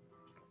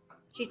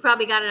 She's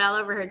probably got it all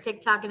over her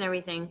TikTok and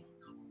everything.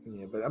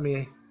 Yeah, but I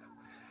mean,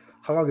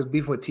 how long is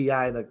beef with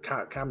T.I. and the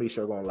comedy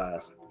show gonna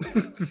last?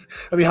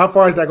 I mean, how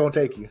far is that gonna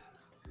take you?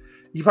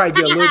 You probably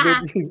did a little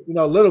bit,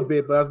 a little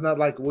bit, but it's not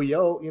like, well,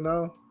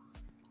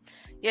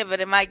 Yeah,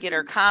 but it might get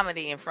her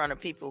comedy in front of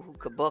people who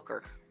could book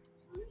her.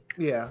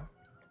 Yeah,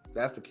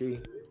 that's the key.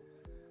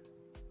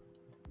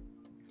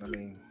 I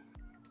mean,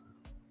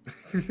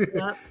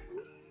 yep.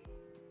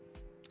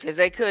 Because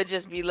they could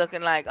just be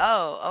looking like,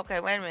 oh, okay,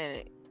 wait a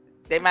minute.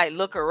 They might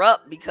look her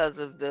up because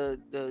of the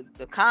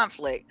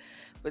conflict,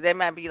 but they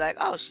might be like,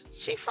 oh,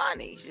 she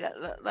funny.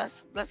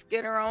 Let's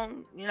get her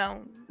on,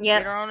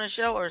 get her on the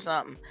show or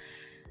something.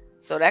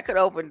 So that could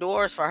open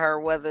doors for her.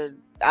 Whether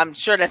I'm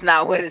sure that's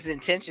not what his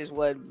intentions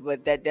were,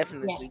 but that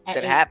definitely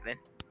could happen.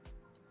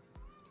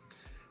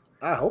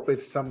 I hope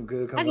it's something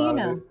good comes out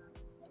of it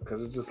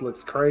because it just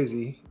looks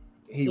crazy.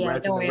 He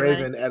ranting and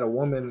raving at a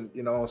woman,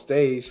 on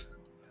stage.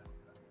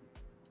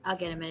 I'll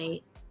get him at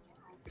 8.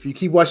 If you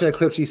keep watching the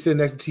clip, she's sitting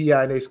next to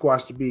T.I. and they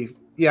squash the beef.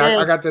 Yeah,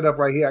 I got that up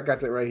right here. I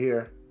got that right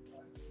here.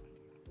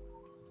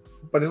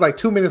 But it's like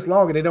 2 minutes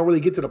long and they don't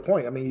really get to the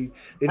point. I mean,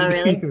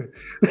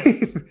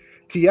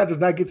 T.I. does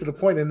not get to the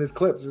point in his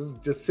clips. It's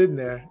just sitting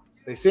there.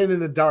 They sitting in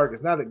the dark.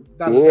 It's not the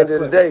end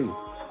of the day.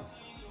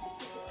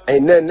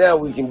 Ain't nothing now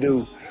we can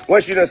do.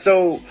 Once you done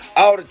sold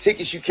all the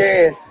tickets you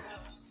can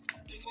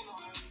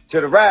to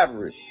the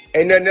rivalry,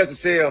 ain't nothing else to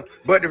sell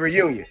but the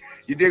reunion.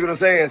 You dig what I'm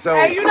saying? So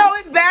hey,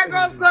 it's Bad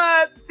Girls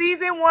Club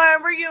season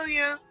 1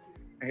 reunion.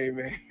 Hey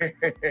man.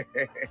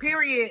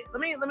 Period. Let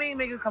me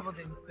make a couple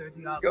things clear to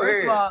y'all. Go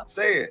ahead. Of all,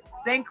 say it.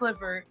 Thank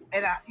Clifford.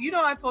 And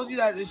I told you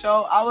that at the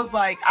show. I was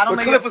like, I don't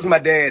know. Cliff was my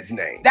dad's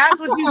name. That's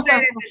what you said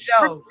in the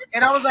show.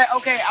 And I was like,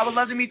 okay, I would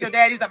love to meet your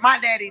dad. He was like, my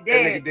daddy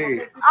dead.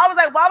 I was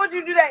like, why would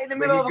you do that in the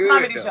middle of a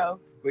comedy show?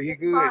 But he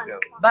good though.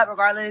 But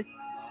regardless,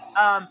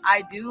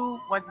 I do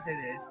want to say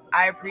this.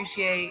 I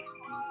appreciate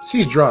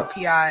she's drunk.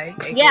 T.I.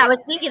 Yeah, I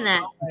was thinking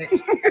that.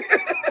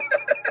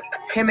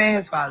 Him and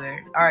his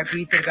father.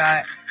 R.I.P. to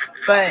God.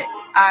 But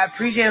I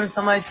appreciate him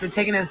so much for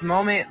taking this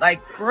moment. Like,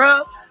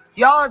 bro,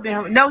 y'all have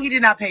been. No, he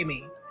did not pay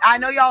me. I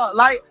know y'all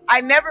like.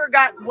 I never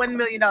got $1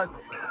 million.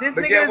 This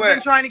nigga has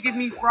been trying to give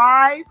me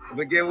fries.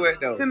 But get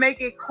what though? To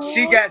make it cool.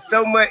 She got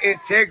so much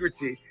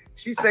integrity.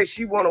 She say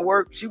she want to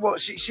work. She want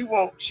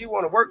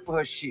to work for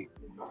her shit.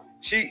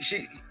 She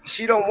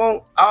don't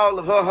want all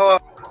of her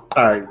heart.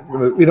 All right,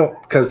 we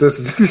don't because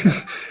this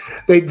is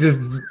they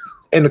just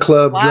in the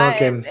club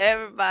drunk and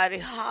everybody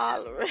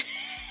hollering.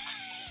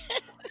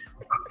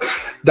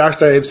 Doc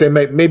started saying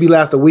maybe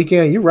last a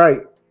weekend. You're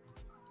right.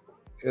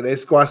 They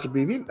squashed the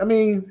beef. I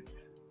mean,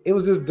 it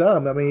was just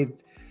dumb. I mean,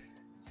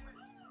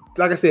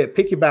 like I said,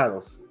 pick your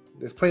battles.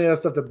 There's plenty of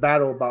stuff to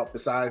battle about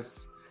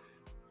besides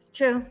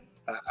true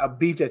a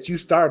beef that you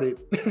started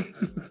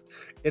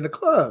in the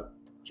club.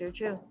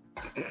 True.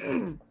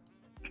 I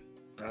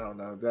don't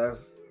know.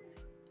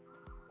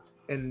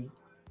 And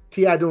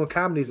T.I. doing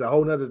comedy is a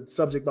whole nother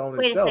subject on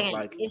itself. Wait a second.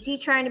 Like, is he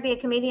trying to be a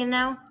comedian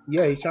now?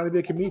 Yeah, he's trying to be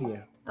a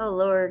comedian. Oh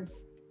Lord.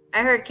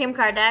 I heard Kim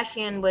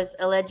Kardashian was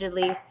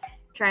allegedly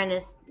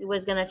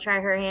was gonna try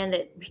her hand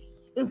at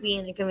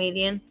being a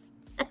comedian.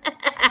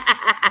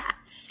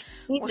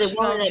 He's What's the she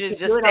woman gonna that do? can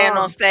Just do it stand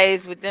all. on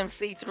stage with them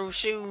see-through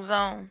shoes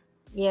on?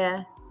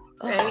 Yeah,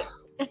 right.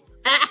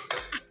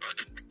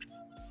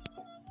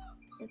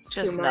 It's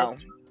Just too no.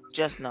 much.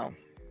 Just no.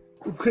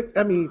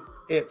 I mean,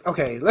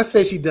 okay, let's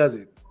say she does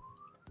it.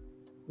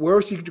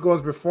 Where she goes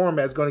to perform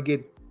at is going to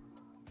get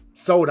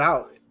sold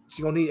out.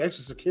 She's going to need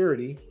extra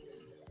security.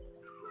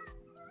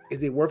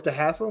 Is it worth the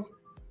hassle?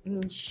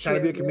 Trying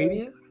to be a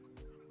comedian?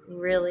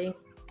 Really?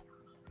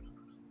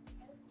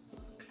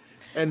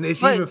 And is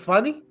she even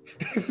funny?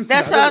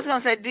 That's what I was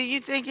gonna say. Do you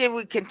think it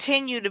would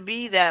continue to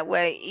be that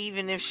way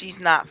even if she's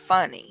not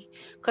funny?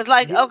 Because,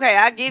 like, okay,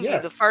 I give you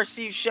the first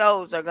few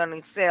shows are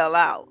gonna sell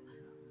out,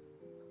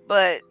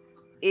 but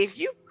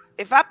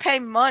if I pay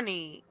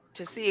money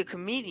to see a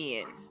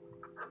comedian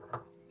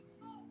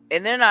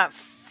and they're not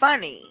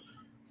funny,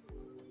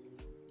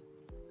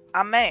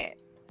 I'm mad.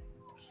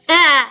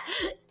 I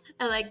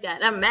like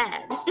that. I'm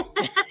mad.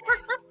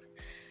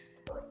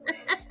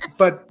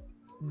 But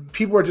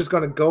people are just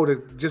going to go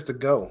just to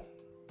go.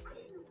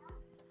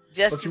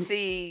 Just to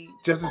see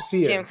Kim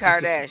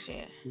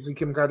Kardashian. To see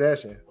Kim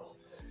Kardashian.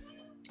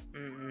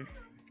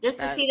 Just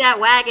to see that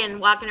wagon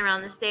walking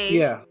around the stage.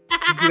 Yeah.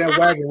 See that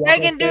wagon They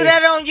can do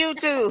that on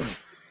YouTube.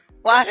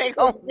 Why they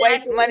gonna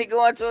waste money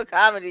going to a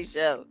comedy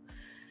show?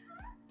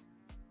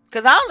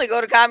 Because I only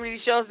go to comedy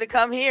shows that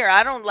come here.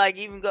 I don't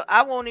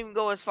I won't even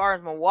go as far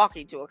as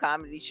Milwaukee to a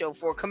comedy show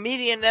for a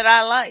comedian that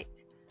I like.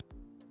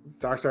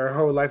 Darkstar, her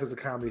whole life is a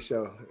comedy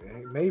show.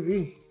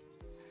 Maybe.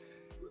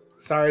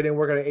 Sorry, I didn't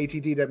work at an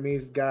ATT. That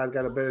means God's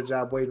got a better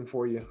job waiting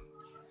for you.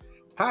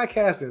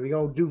 Podcasting, we're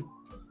going to do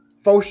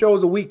 4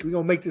 shows a week. We're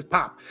going to make this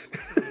pop.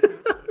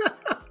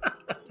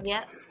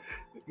 Yep.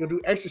 We're going to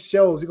do extra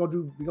shows. We're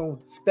going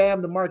to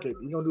spam the market.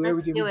 We're going to do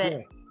everything we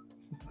can.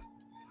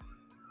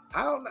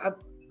 I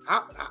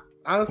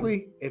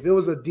honestly, if it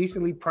was a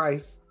decently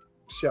priced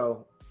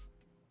show,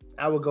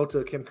 I would go to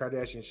a Kim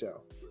Kardashian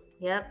show.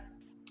 Yep.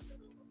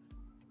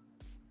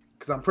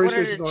 Because I'm pretty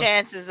sure. What are the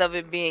chances of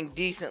it being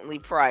decently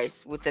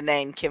priced with the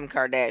name Kim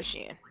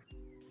Kardashian?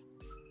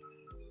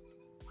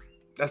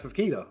 That's the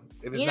key, though.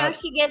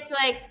 She gets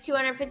like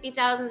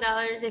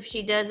 $250,000 if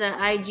she does an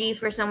IG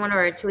for someone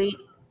or a tweet.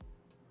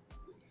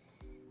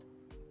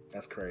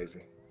 That's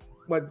crazy.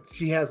 But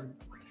she has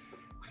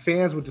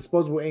fans with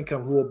disposable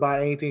income who will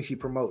buy anything she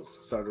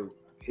promotes. So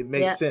it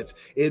makes sense.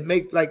 It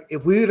makes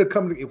if we were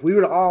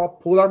to all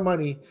pull our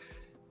money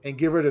and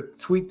give her to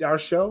tweet our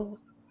show,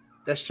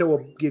 that show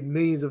will get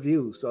millions of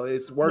views. So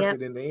it's worth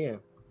it in the end.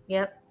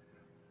 Yep.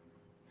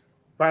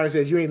 Byron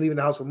says you ain't leaving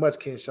the house for much,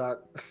 Ken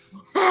Shock.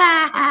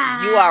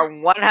 You are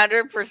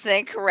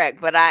 100% correct,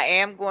 but I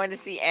am going to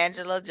see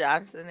Angela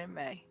Johnson in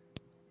May.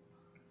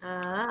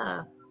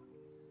 Ah.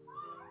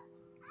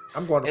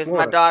 I'm going to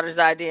Florida. It's my daughter's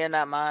idea,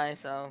 not mine,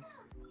 so.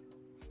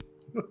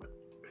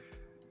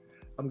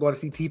 I'm going to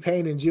see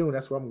T-Pain in June.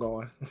 That's where I'm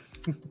going.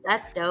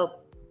 That's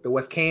dope. The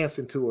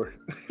Wisconsin tour.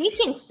 He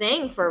can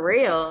sing for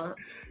real.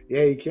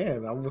 Yeah, he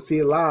can. I'm going to see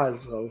it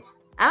live. So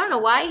I don't know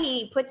why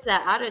he puts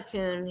that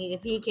auto-tune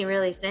if he can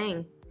really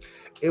sing.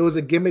 It was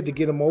a gimmick to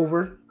get him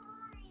over.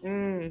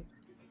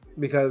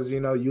 Because, you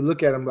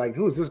look at him like,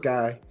 who is this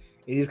guy? And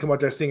he just come out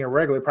there singing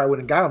regular. Probably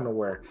wouldn't have got him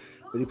nowhere.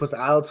 But he puts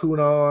the auto-tune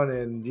on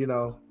and,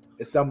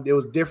 it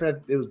was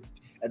different. It was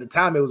at the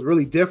time, it was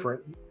really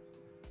different.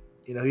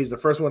 He's the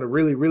first one to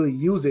really, really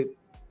use it,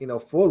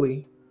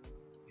 fully.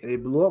 And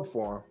it blew up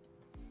for him.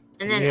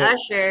 And then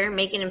Usher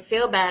making him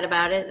feel bad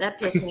about it. That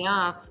pissed me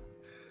off.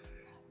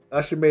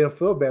 Usher made him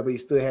feel bad, but he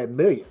still had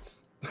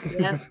millions.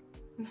 Yep.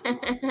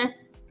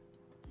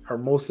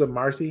 Hermosa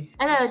Marcy.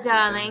 Hello,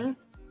 darling.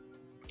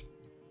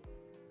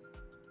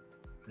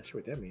 Not sure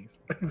what that means.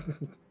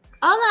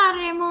 Hola,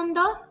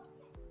 Raimundo.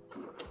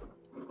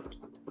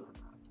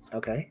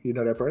 Okay, you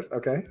know that person?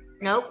 Okay.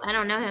 Nope, I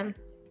don't know him.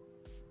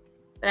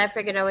 But I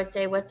figured I would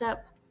say, what's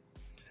up?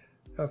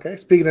 Okay,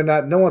 speaking of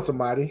not knowing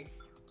somebody,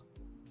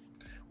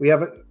 we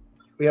haven't,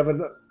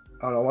 hold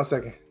on 1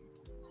 second.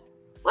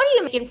 What are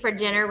you making for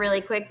dinner really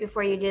quick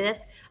before you do this?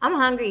 I'm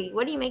hungry.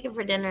 What are you making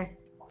for dinner?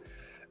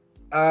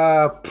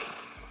 What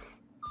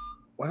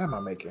am I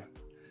making?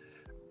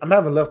 I'm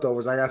having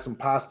leftovers. I got some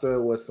pasta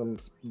with some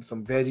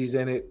veggies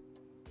in it,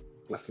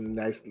 with some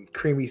nice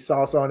creamy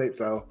sauce on it.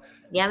 So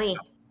yummy.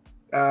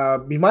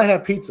 We might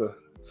have pizza.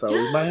 So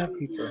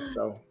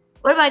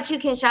What about you,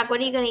 Ken Shock? What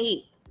are you gonna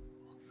eat?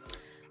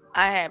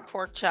 I had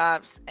pork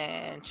chops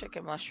and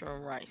chicken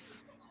mushroom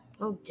rice.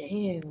 Oh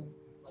damn!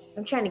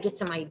 I'm trying to get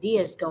some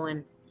ideas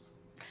going.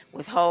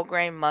 With whole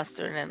grain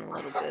mustard and a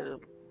little bit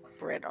of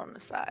bread on the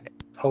side.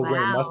 Whole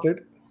grain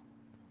mustard?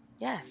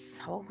 Yes,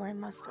 whole grain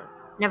mustard.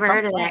 Never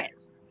heard of that.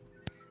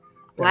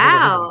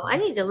 Wow, I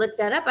need to look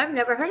that up. I've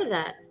never heard of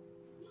that.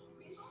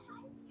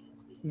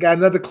 Got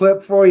another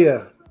clip for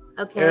you.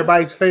 Okay.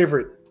 Everybody's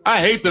favorite. I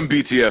hate them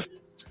BTS.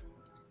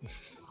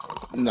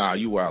 Nah,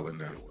 you wildin'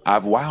 now.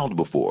 I've wilded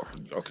before.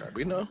 Okay,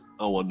 we know.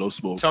 I don't want no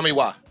smoke. Tell me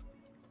why.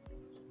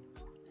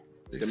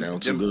 They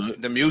sound too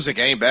good. The music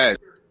ain't bad.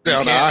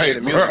 Sound You can't say alright,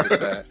 the music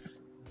bro. is bad.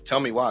 Tell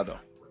me why, though.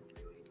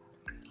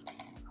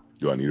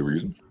 Do I need a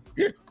reason?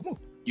 Yeah, come on.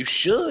 You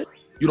should.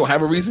 You don't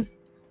have a reason?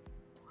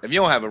 If you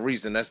don't have a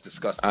reason, that's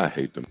disgusting. I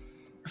hate them.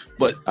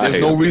 But there's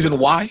no reason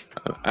why?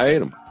 I hate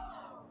them.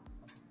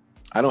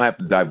 I don't have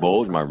to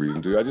divulge my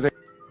reason to. I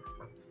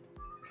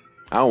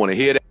don't want to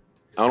hear that.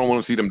 I don't want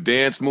to see them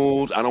dance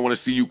moves. I don't want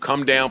to see you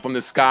come down from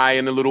the sky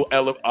in the little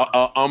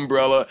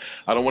umbrella.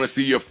 I don't want to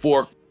see your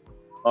four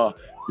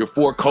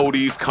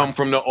Codys come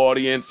from the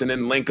audience and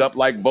then link up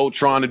like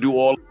Voltron to do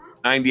all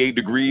 98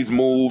 degrees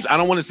moves. I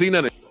don't want to see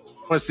none of it. I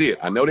don't want to see it.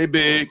 I know they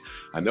big.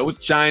 I know it's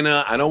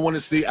China. I don't want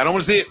to see it. I don't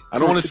want to see it. I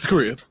don't want to see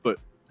Korea, but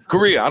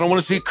Korea. I don't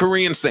want to see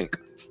Korean sync.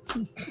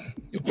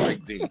 Right,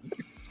 D.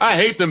 I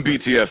hate them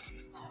BTS.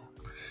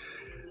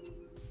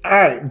 All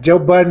right, Joe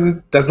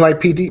Budden doesn't like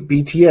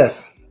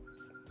BTS.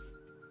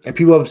 And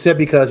people are upset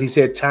because he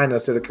said China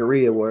instead of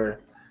Korea,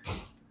 where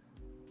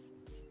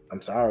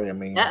I'm sorry, I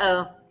mean.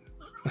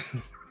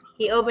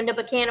 He opened up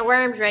a can of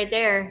worms right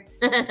there.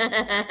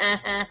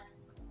 I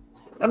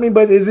mean,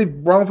 but is it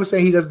wrong for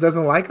saying he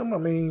doesn't like him? I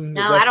mean,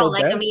 no, I don't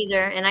like him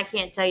either, and I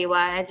can't tell you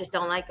why. I just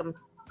don't like him.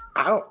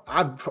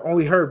 I've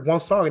only heard one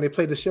song, and they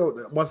played the show.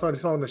 One song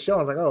on the show. I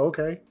was like, oh,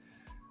 okay.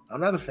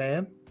 I'm not a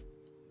fan.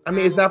 I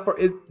mean, it's not for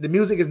the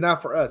music is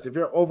not for us. If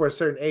you're over a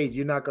certain age,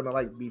 you're not gonna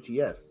like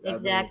BTS.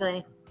 Exactly.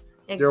 I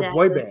mean, they're a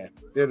boy band.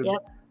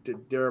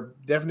 They're a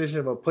definition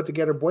of a put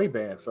together boy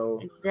band. So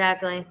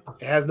exactly,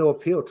 it has no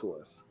appeal to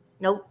us.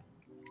 Nope.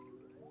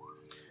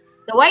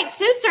 The white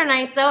suits are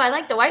nice though. I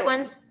like the white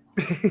ones.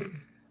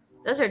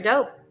 Those are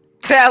dope.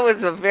 That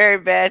was a very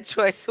bad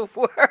choice of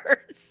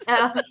words.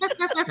 Oh.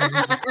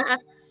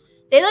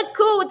 They look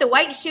cool with the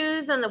white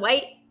shoes and the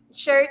white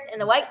shirt and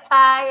the white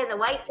tie and the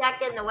white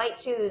jacket and the white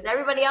shoes.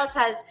 Everybody else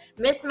has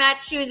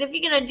mismatched shoes. If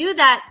you're gonna do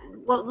that,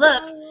 well,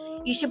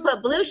 look, you should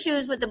put blue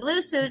shoes with the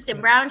blue suits and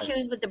brown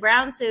shoes with the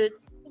brown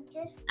suits.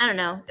 I don't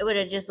know. It would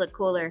have just looked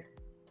cooler.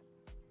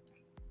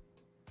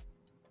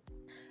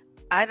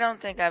 I don't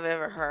think I've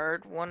ever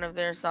heard one of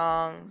their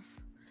songs.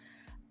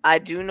 I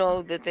do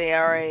know that they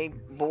are a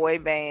boy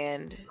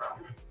band.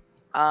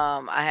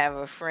 I have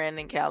a friend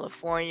in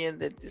California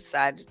that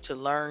decided to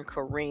learn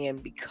Korean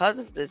because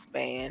of this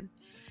band.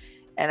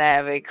 And I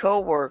have a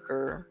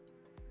coworker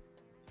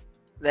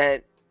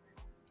that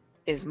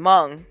is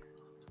Hmong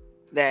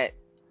that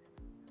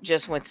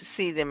just went to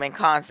see them in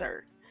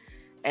concert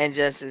and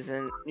just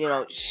isn't,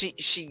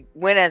 she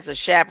went as a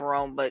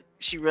chaperone, but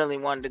she really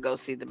wanted to go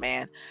see the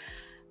band.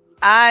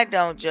 I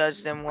don't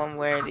judge them one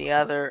way or the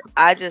other.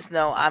 I just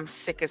know I'm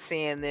sick of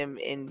seeing them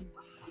in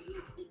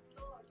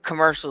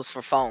commercials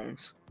for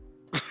phones.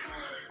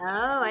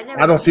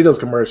 I don't see those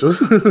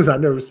commercials.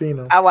 I've never seen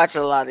them. I watch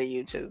a lot of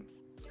YouTube.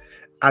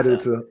 I do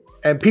too.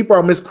 And people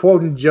are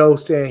misquoting Joe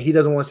saying he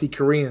doesn't want to see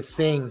Korean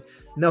sing.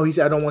 No, he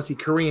said I don't want to see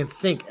Korean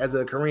sync as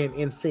a Korean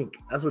in sync.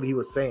 That's what he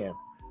was saying.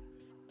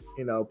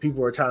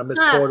 People are trying to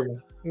misquote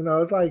him.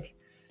 It's like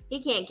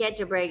he can't catch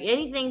a break.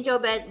 Anything Joe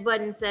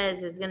Budden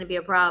says is going to be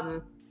a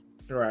problem.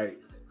 Right.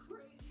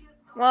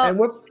 Well,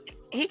 and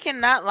he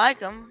cannot like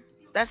him.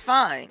 That's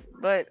fine.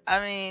 But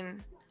I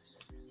mean,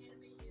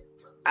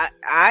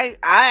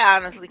 I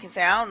honestly can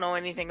say I don't know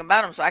anything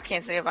about him, so I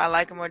can't say if I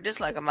like him or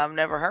dislike him. I've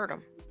never heard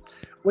him.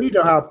 Well, you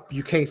know how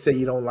you can't say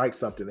you don't like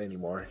something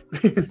anymore.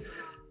 I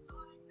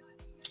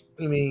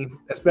mean,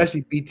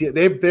 especially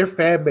BTS, their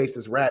fan base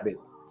is rabid.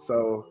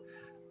 So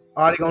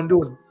all they're gonna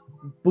do is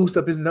boost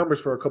up his numbers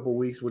for a couple of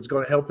weeks, which is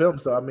gonna help him.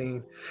 So I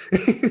mean,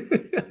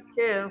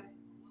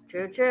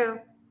 True.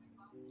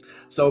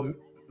 So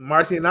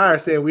Marcy and I are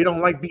saying we don't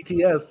like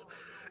BTS.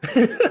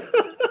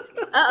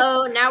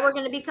 Now we're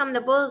gonna become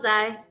the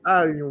bullseye.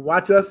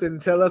 Watch us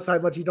and tell us how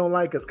much you don't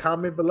like us.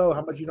 Comment below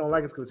how much you don't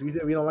like us because we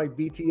said we don't like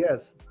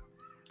BTS.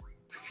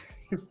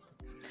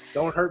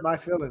 Don't hurt my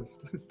feelings.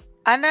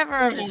 I never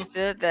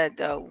understood that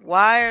though.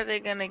 Why are they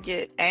gonna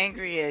get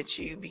angry at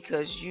you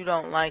because you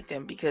don't like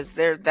them? Because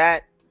they're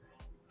that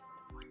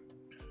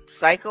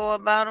psycho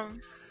about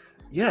them?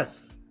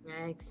 Yes.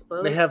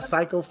 They have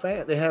psycho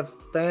fans. They have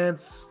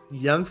fans,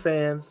 young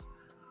fans,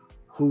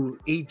 who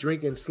eat,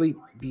 drink, and sleep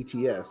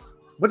BTS.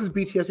 What does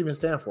BTS even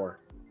stand for?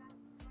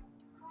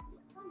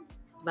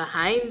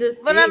 Behind the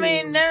scenes. But I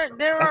mean, there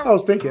That's are what I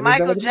was thinking.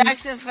 Michael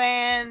Jackson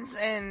fans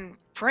and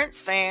Prince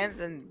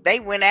fans, and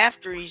they went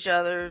after each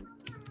other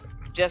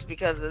just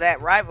because of that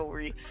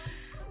rivalry.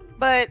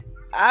 But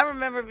I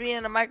remember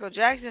being a Michael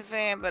Jackson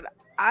fan, but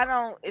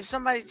if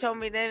somebody told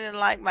me they didn't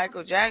like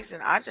Michael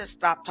Jackson, I just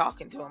stopped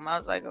talking to him. I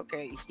was like,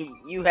 okay,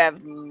 you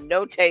have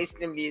no taste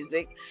in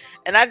music.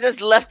 And I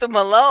just left him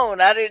alone.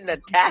 I didn't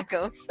attack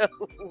him. So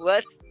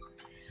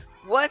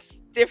what's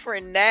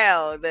different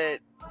now that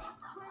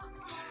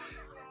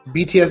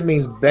BTS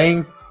means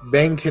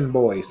Bangtan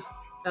Boys.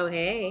 Oh,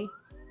 hey.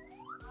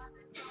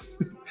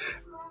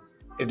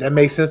 If that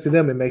makes sense to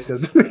them, it makes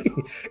sense to me.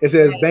 It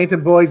says right.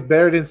 Bangtan Boys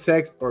better than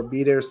sex or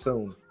be there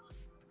soon.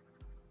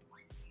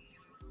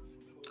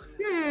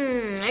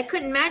 I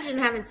couldn't imagine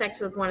having sex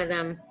with one of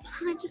them.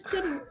 I just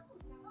couldn't.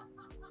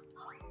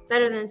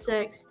 Better than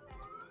sex.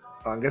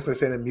 I guess they're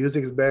saying that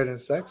music is better than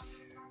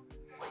sex.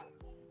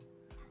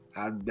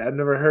 I've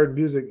never heard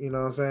music. You know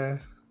what I'm saying?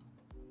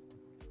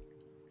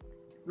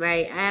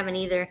 Right. I haven't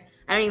either.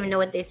 I don't even know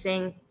what they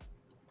sing.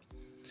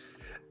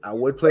 I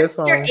would play a What's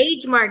their song.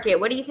 age market?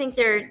 What do you think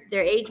their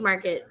age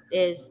market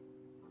is?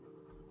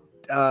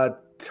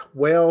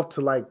 12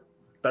 to like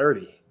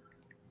 30.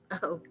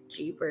 Oh,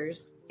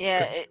 jeepers.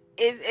 Yeah,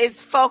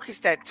 it's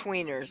focused at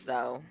tweeners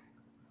though.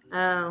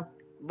 Oh.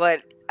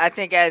 But I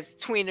think as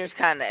tweeners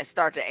kind of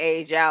start to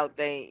age out,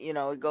 they,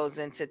 it goes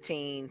into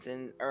teens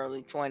and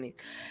early 20s.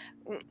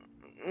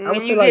 I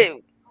would say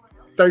like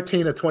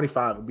 13 to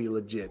 25 would be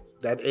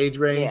legit. That age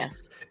range. Yeah.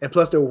 And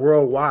plus they're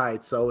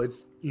worldwide, so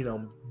it's,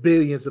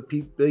 billions of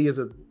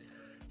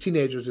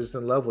teenagers just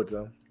in love with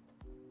them.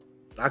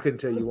 I couldn't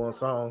tell you one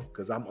song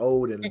because I'm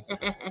old and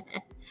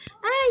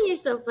you're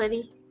so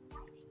funny.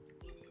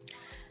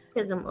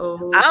 Because I'm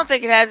old. I don't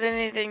think it has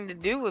anything to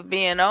do with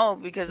being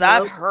old because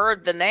I've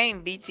heard the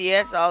name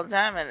BTS all the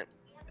time and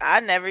I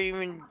never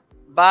even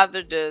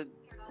bothered to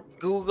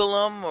Google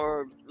them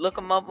or look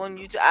them up on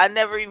YouTube. I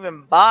never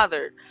even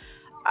bothered.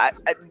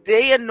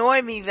 They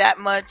annoy me that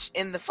much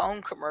in the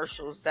phone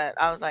commercials that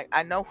I was like,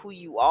 I know who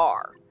you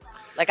are.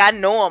 Like, I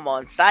know them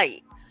on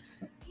sight.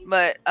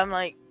 But I'm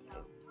like,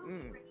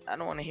 I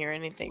don't want to hear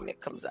anything that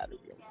comes out of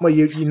you. Well,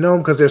 you know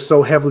them because they're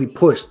so heavily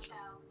pushed.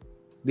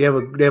 They have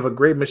a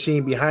great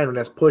machine behind them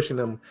that's pushing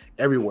them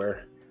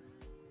everywhere.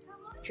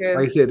 True.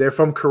 Like I said, they're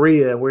from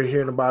Korea, and we're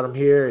hearing about them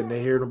here, and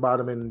they're hearing about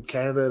them in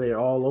Canada. They're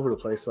all over the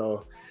place.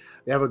 So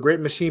they have a great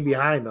machine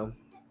behind them.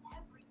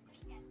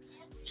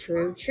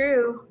 True.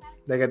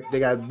 They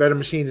got a better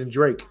machine than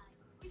Drake.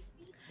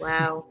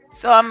 Wow.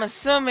 So I'm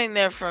assuming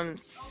they're from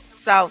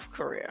South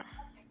Korea.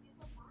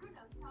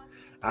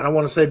 I don't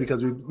want to say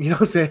because we, you know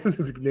what I'm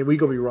saying? We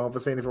gonna be wrong for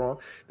saying it wrong.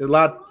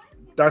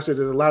 Dark says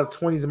there's a lot of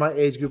 20s in my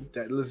age group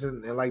that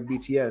listen and like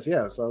BTS.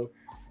 Yeah, so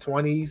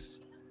 20s,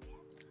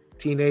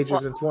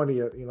 teenagers and 20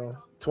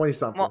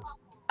 somethings. Well,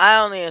 I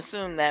only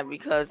assume that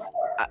because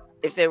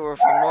if they were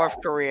from North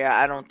Korea,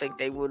 I don't think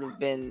they would have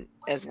been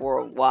as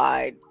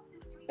worldwide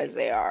as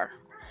they are.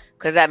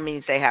 Because that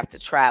means they have to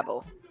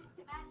travel.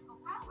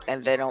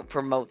 And they don't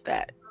promote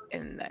that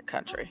in that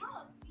country.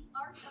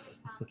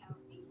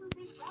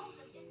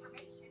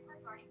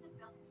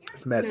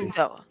 It's messy.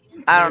 So,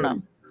 I don't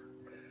know.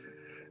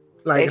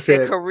 Like they I say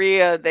said,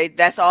 Korea.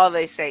 That's all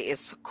they say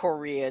is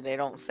Korea. They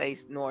don't say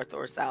North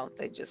or South.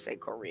 They just say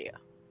Korea.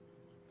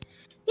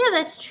 Yeah,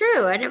 that's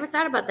true. I never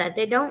thought about that.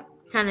 They don't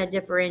kind of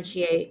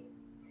differentiate.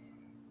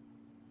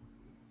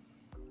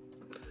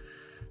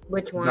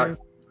 Which one?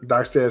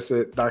 Dark Star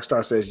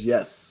says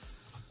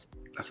yes.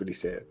 That's what he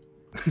said.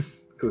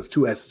 Because it's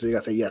two S's, so you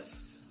gotta say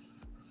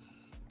yes.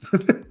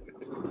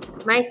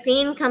 My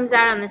scene comes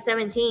out on the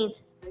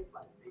 17th.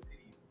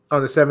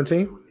 On the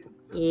 17th?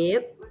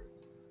 Yep.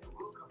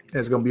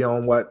 It's gonna be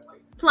on what?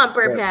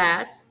 Plumper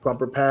Pass.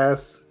 Plumper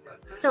Pass.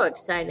 So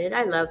excited.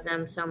 I love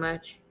them so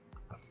much.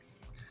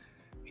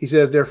 He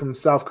says they're from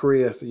South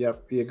Korea, so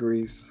yep, he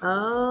agrees.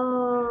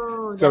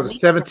 Oh. So the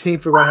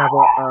 17th, we're gonna have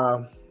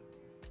a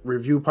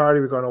review party.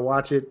 We're gonna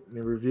watch it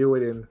and review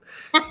it, and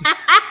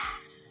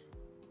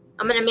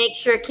I'm gonna make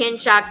sure Ken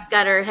Shock's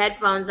got her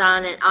headphones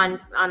on and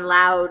on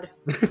loud.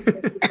 So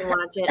you can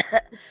watch it.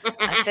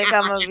 I think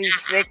I'm gonna be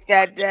sick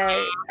that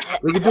day.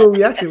 We can do a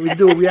reaction. We can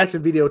do a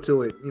reaction video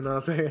to it. You know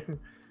what I'm saying?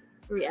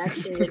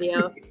 Reaction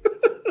video.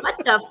 What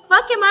the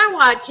fuck am I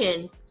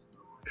watching?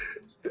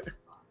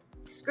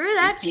 Screw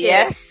that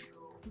shit.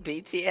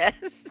 BTS.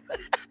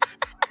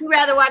 You'd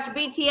rather watch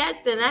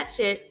BTS than that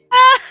shit.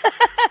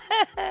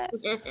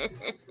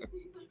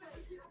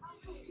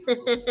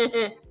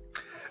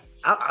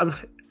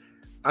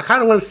 I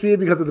kind of want to see it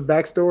because of the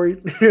backstory.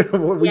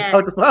 What we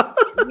talked about.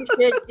 You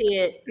should see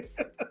it.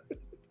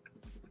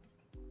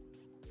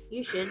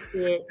 You should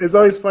see it. It's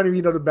always funny,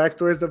 the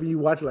backstory stuff. And you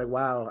watch it like,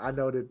 wow, I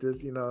know that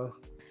this,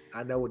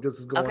 I know what this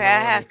is going on. Okay, I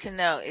have to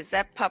know: is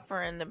that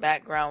pupper in the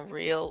background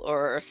real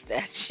or a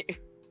statue?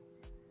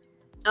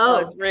 Oh,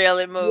 it's real.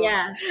 It moves.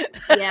 Yeah.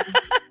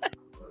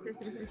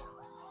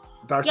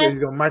 Dark says he's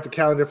gonna mark the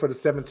calendar for the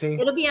 17th.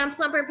 It'll be on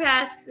Plumper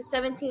Pass the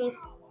 17th.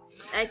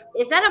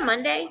 Is that a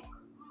Monday?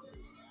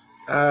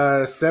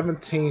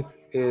 17th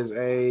is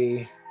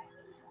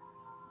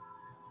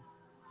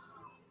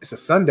it's a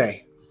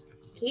Sunday.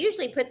 He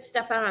usually puts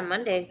stuff out on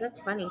Mondays. That's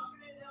funny.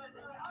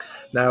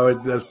 Now,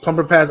 does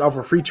Plumper Pass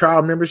offer free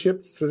trial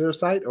memberships to their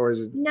site, or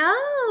is it?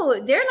 No,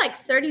 they're like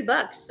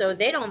 $30, so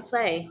they don't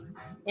play,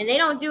 and they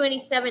don't do any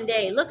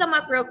 7-day. Look them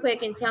up real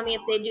quick and tell me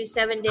if they do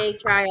 7-day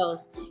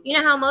trials. You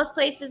know how most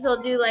places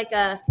will do like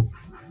a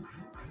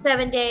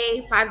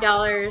 7-day, $5,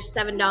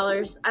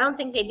 $7. I don't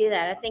think they do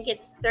that. I think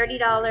it's $30,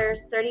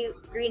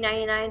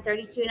 $33.99,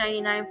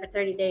 $32.99 for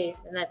 30 days,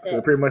 and that's it.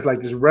 So pretty much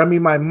like just run me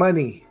my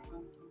money.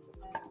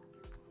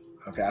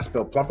 Okay, I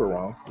spelled Plumper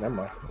wrong. Never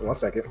mind. 1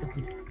 second.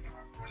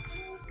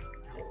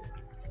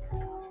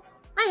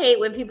 I hate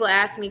when people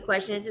ask me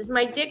questions. Is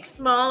my dick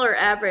small or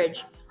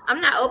average? I'm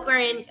not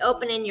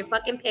opening your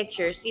fucking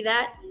picture. See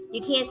that?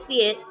 You can't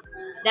see it.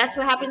 That's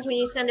what happens when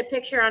you send a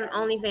picture on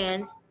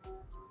OnlyFans.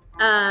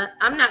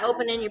 I'm not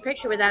opening your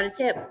picture without a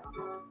tip.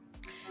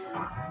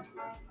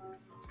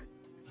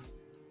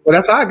 Well,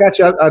 that's how I got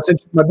you. I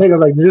sent you my thing. I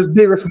was like, is this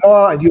big or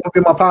small? And you want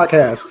to be on my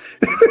podcast.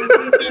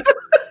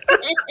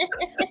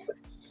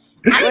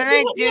 When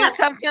I do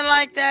something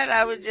like that,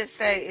 I would just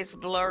say it's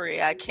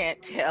blurry. I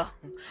can't tell.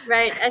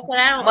 Right. I said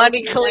I don't.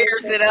 Money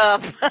clears it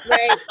up.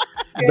 Right.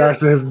 Doc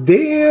says,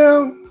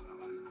 damn.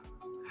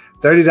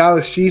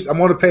 $30 sheets.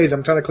 I'm on the page.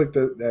 I'm trying to click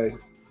the.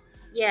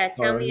 Yeah.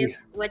 Tell me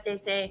what they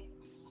say.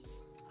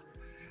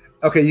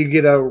 Okay, you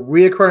get a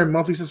reoccurring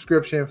monthly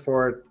subscription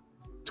for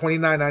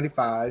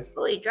 $29.95.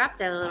 Oh, you dropped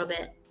that a little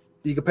bit.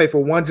 You can pay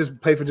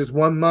for just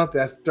 1 month.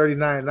 That's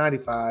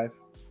 $39.95.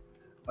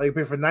 Or you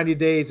pay for 90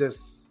 days.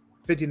 That's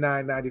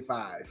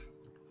 $59.95.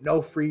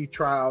 No free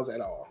trials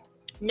at all.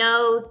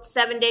 No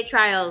 7-day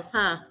trials,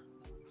 huh?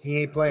 He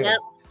ain't playing. Yep,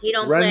 he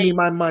don't Run play. me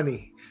my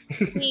money.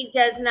 He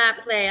does not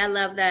play. I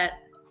love that.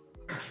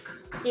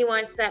 He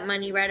wants that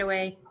money right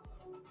away.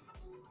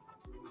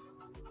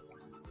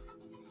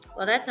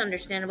 Well, that's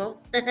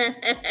understandable.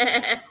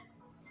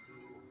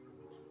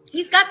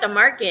 He's got the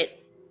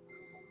market.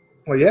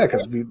 Well, yeah,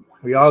 because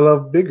we all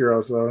love big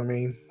girls. So I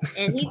mean,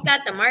 And he's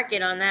got the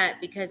market on that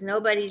because no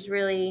one's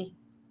really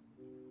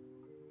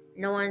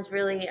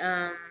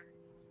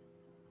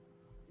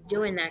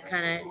doing that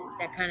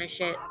kind of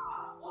shit.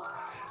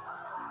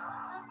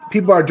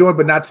 people are doing,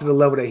 but not to the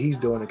level that he's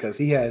doing it, because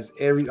he has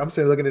I'm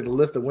sitting looking at the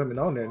list of women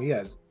on there, and he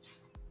has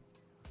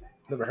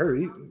never heard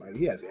of it. Like,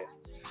 he has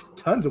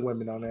tons of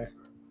women on there.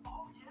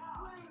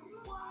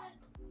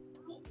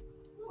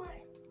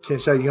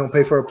 Kenshaw, you don't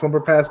pay for a Plumber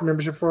Pass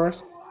membership for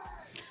us?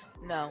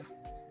 No.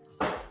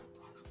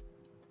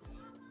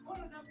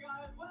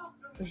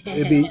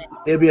 It'd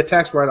be a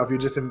tax write-off. You're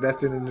just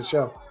investing in the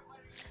show.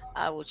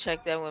 I will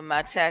check that with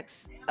my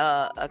tax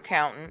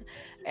accountant,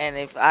 and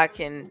if I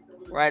can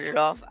write it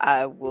off,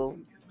 I will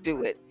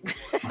do it.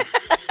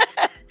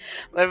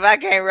 But if I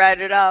can't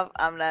write it off,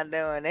 I'm not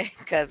doing it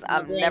because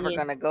I'm never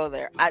gonna go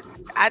there. I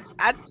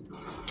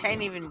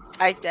can't even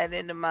type that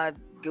into my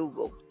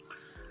Google.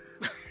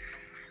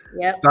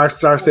 Yep.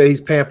 Star said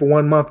he's paying for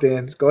 1 month.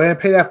 Then go ahead and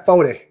pay that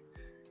 $40.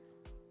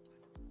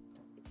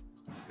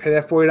 Pay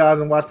that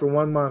 $40 and watch for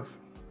 1 month.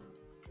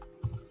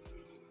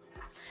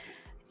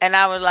 And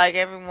I would like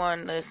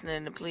everyone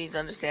listening to please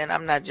understand,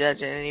 I'm not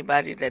judging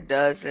anybody that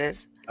does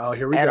this. Oh,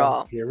 here we at go.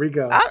 all. Here we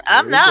go.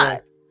 I'm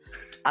not.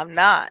 I'm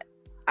not.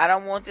 I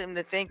don't want them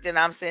to think that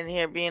I'm sitting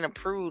here being a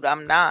prude.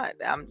 I'm not.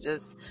 I'm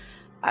just.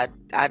 I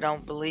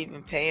don't believe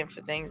in paying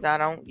for things I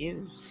don't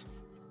use.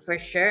 For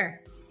sure.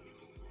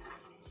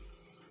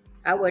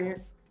 I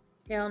wouldn't.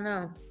 Hell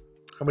no.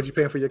 How much you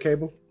paying for your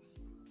cable?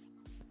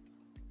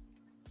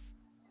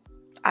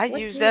 I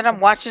use that. I'm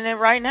watching it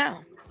right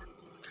now.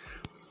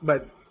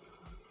 But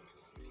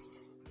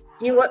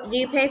do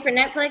you pay for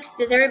Netflix?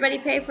 Does everybody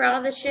pay for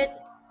all this shit?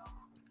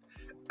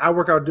 I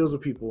work out deals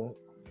with people.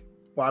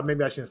 Well,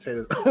 maybe I shouldn't say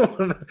this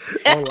on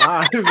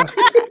live.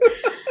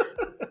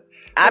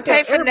 I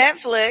pay for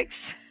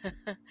Netflix.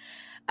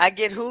 I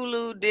get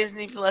Hulu,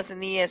 Disney Plus,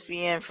 and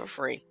ESPN for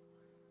free.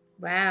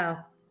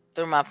 Wow.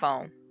 Through my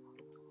phone.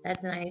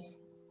 That's nice.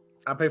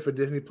 I pay for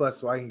Disney Plus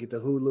so I can get the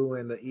Hulu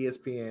and the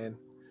ESPN.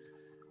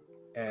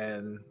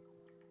 And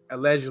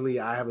allegedly,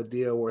 I have a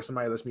deal where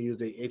somebody lets me use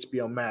the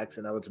HBO Max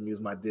and I let them use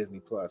my Disney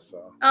Plus.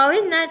 So. Oh,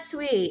 isn't that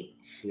sweet?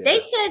 Yeah. They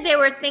said they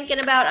were thinking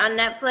about on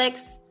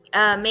Netflix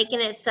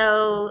making it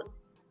so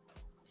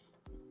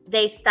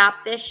they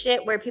stop this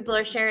shit where people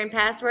are sharing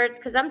passwords.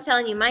 Because I'm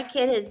telling you, my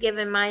kid has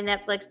given my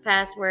Netflix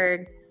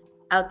password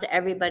out to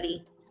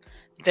everybody.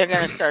 They're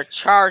going to start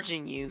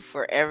charging you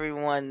for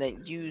everyone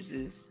that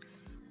uses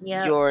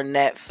your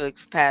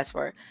Netflix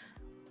password.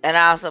 And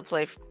I also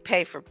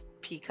pay for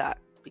Peacock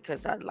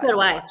because I like to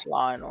watch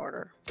Law and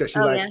Order. Because she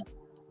likes.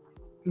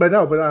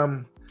 Yeah.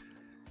 But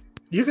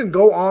you can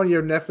go on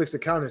your Netflix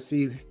account and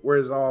see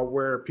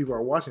where people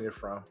are watching it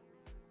from,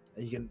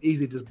 and you can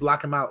easily just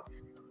block them out.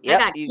 Yep,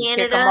 I got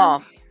Canada.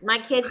 My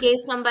kid gave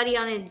somebody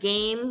on his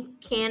game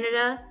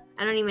Canada.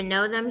 I don't even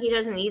know them. He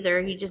doesn't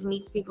either. He just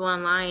meets people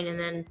online and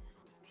then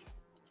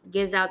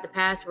gives out the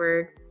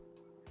password.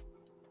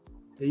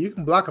 Yeah, you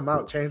can block them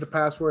out. Change the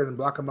password and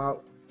block them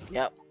out.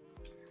 Yep.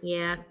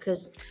 Yeah,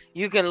 because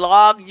you can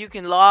log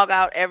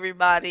out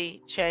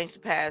everybody, change the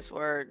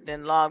password,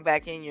 then log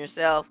back in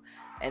yourself,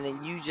 and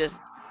then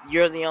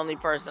you're the only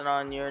person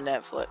on your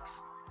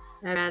Netflix.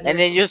 And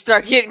then you'll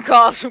start getting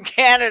calls from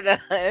Canada.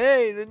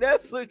 Hey, the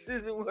Netflix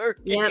isn't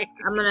working. Yep,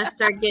 I'm gonna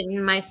start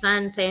getting my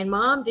son saying,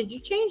 "Mom, did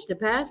you change the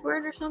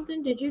password or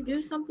something? Did you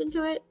do something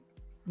to it?"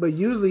 But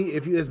usually,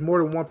 if there's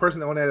more than one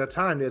person on at a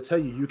time, they'll tell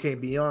you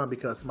can't be on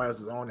because somebody else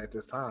is on at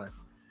this time.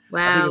 Wow.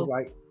 I think it's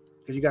like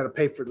because you got to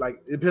pay for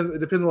it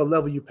depends on what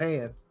level you're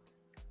paying.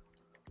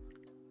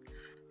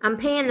 I'm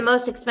paying the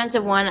most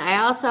expensive one. I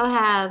also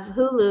have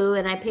Hulu,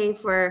 and I pay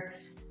for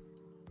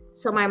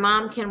so my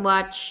mom can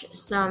watch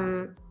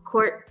some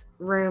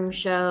courtroom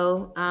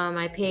show.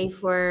 I pay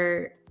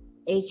for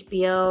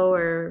HBO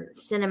or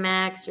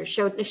Cinemax or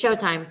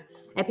Showtime.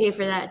 I pay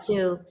for that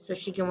too, so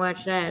she can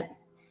watch that.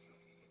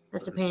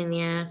 That's a pain in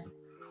the ass.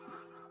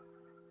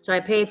 So I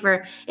pay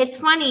for. It's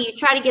funny. You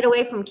try to get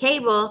away from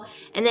cable,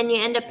 and then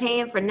you end up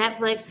paying for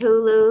Netflix,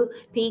 Hulu,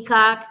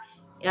 Peacock,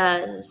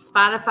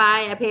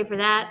 Spotify. I pay for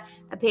that.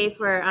 I pay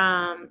for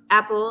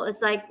Apple.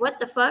 It's like, what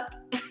the fuck?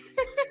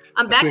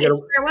 I'm back at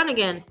square one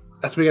again.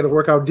 That's why you got to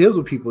work out deals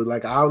with people.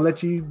 Like, I'll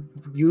let you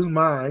use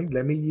mine.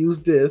 Let me use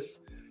this.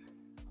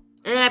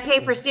 And then I pay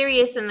for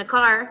Sirius in the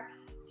car.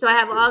 So I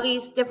have all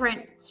these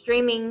different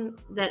streaming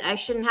that I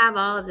shouldn't have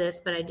all of this,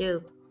 but I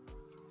do.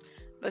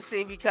 But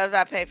see, because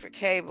I pay for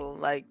cable,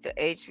 like the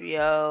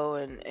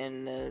HBO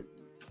and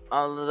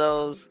all of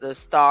those, the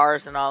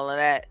Stars and all of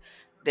that,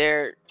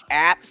 their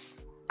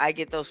apps, I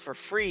get those for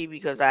free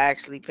because I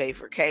actually pay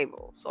for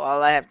cable. So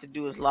all I have to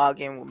do is log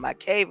in with my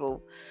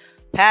cable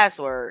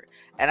password,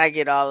 and I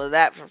get all of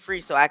that for free.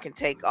 So I can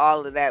take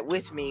all of that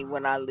with me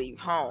when I leave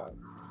home.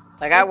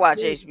 Like, I watch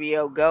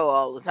HBO Go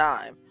all the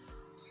time.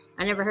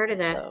 I never heard of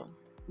that. So.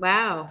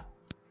 Wow.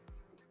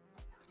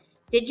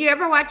 Did you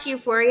ever watch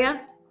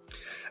Euphoria?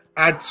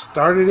 I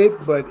started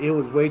it, but it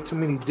was way too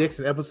many dicks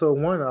in episode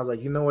 1. I was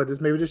like, you know what?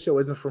 Maybe this show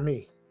isn't for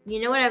me. You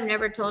know what I've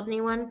never told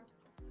anyone?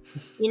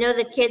 You know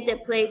the kid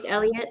that plays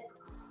Elliot?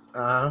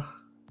 I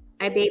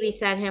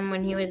babysat him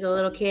when he was a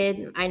little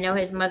kid. I know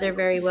his mother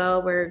very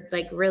well. We're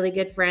like really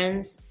good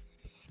friends.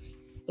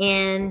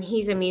 And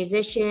he's a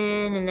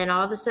musician. And then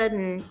all of a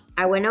sudden,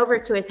 I went over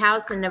to his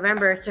house in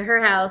November, to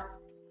her house,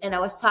 and I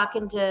was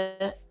talking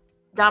to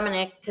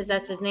Dominic, because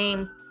that's his name.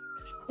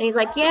 And he's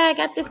like, yeah, I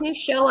got this new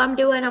show I'm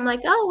doing. I'm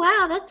like, oh,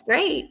 wow, that's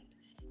great.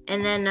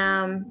 And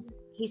then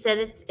he said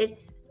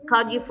it's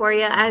called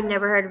Euphoria. I've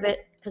never heard of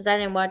it because I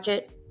didn't watch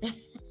it.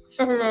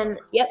 And then,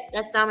 yep,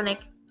 that's Dominic.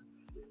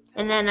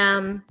 And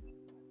then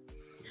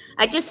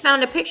I just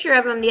found a picture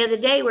of him the other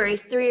day where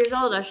he's 3 years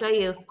old. I'll show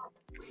you.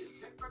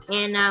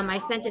 And I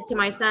sent it to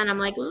my son. I'm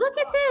like, look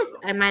at this.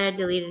 I might have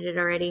deleted it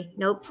already.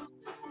 Nope.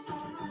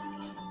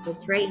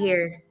 It's right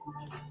here.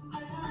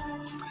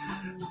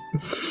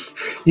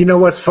 You know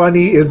what's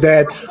funny is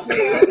that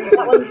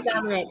that one's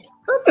Dominic.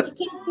 Oops,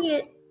 you can't see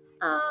it.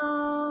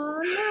 Oh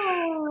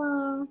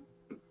no.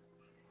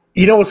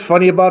 You know what's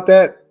funny about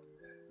that?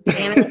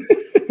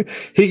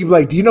 He could be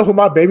like, do you know who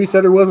my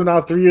babysitter was when I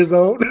was 3 years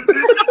old?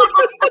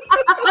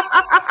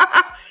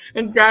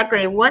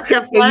 Exactly. What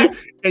the fuck?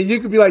 And you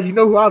could be like, you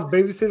know who I was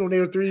babysitting when they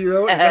were 3 years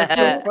old? That's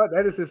so fun.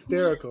 That is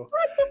hysterical.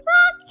 What the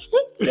fuck?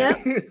 Yep.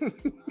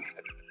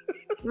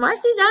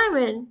 Marcy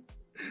Diamond,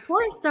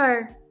 porn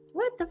star.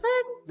 What the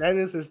fuck? That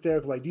is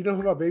hysterical. Like, do you know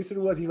who my babysitter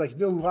was? He's like, you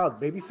know who I was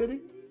babysitting?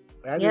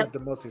 That is the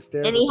most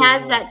hysterical. And he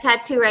has that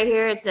tattoo right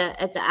here. It's an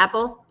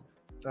apple.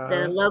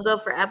 The logo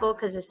for Apple,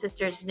 because his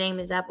sister's name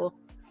is Apple.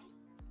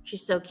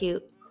 She's so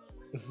cute.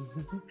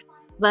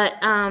 But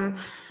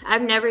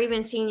I've never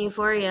even seen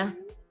Euphoria.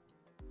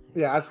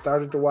 Yeah, I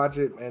started to watch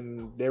it,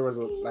 and there was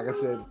like I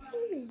said,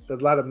 there's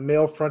a lot of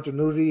male frontal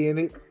nudity in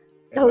it.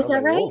 Oh, is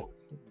that right? Whoa.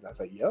 I was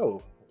like,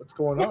 yo, what's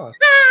going on?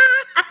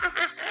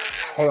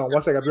 Hold on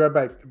 1 second. I'll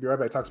be right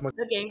back. Talk to my.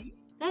 Okay,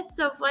 that's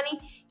so funny.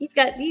 He's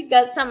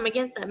got something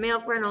against that male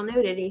frontal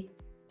nudity.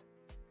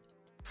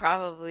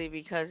 Probably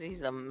because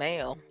he's a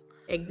male.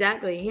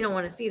 Exactly. He don't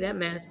want to see that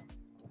mess.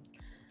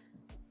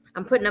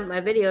 I'm putting up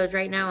my videos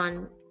right now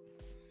on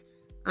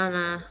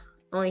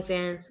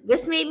OnlyFans.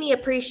 This made me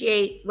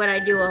appreciate what I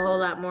do a whole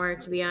lot more,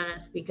 to be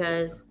honest,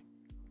 because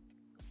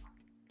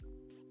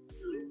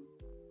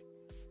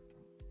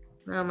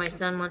my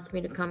son wants me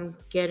to come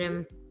get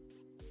him.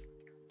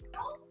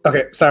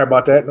 Okay, sorry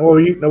about that.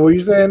 What were you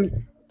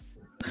saying?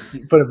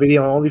 You put a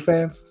video on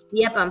OnlyFans?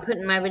 Yep, I'm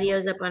putting my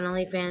videos up on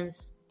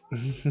OnlyFans.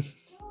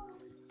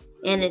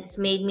 And it's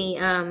made me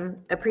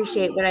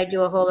appreciate what I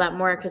do a whole lot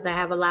more, because I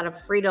have a lot of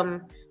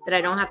freedom that I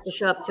don't have to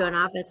show up to an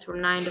office from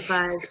 9 to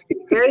 5.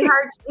 Very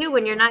hard to do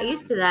when you're not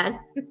used to that.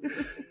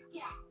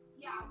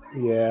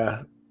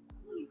 Yeah.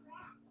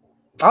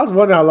 I was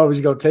wondering how long was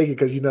you going to take it,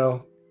 because,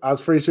 I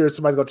was pretty sure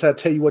somebody's going to try to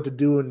tell you what to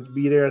do and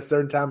be there at a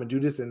certain time and do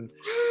this. And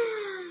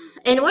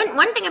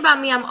one thing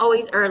about me, I'm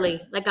always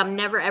early. Like, I'm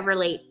never, ever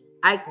late.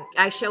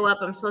 I show up.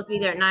 I'm supposed to be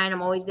there at 9.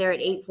 I'm always there at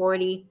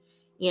 8:40,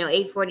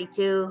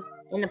 8:42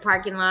 in the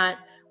parking lot,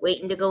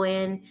 waiting to go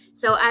in.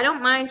 So I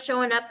don't mind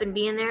showing up and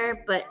being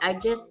there, but I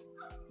just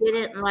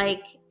didn't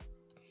like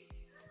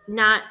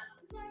not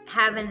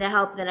having the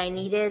help that I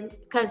needed,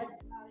 because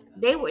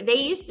they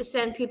used to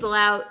send people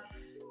out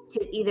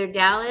to either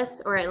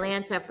Dallas or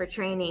Atlanta for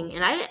training,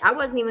 and I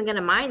wasn't even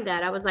gonna mind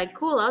that. I was like,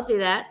 cool, I'll do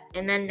that.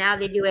 And then now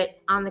they do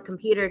it on the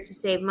computer to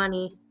save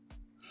money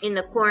in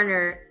the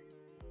corner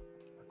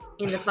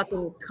in the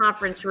fucking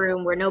conference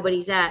room where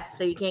nobody's at,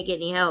 so you can't get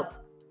any help.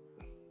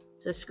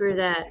 So screw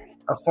that.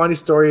 A funny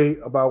story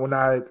about when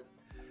I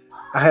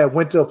had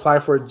went to apply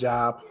for a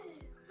job,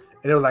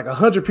 and there was like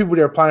 100 people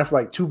there applying for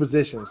like 2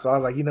 positions. So I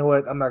was like, you know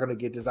what? I'm not going to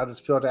get this. I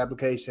just filled the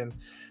application.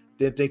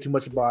 Didn't think too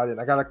much about it. And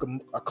I got like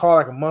a call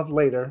like a month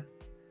later.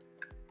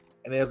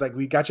 And it was like,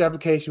 we got your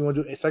application. We want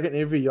to do a second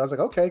interview. I was like,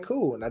 okay,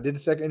 cool. And I did the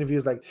second interview.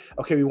 It's like,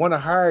 okay, we want to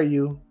hire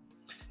you.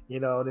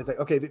 And it's like,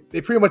 okay,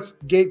 they pretty much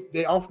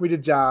they offered me the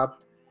job.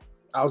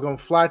 I was going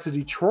to fly to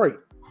Detroit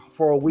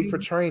for a week for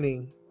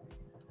training.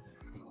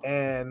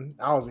 And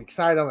I was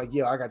excited. I'm like,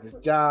 yo, I got this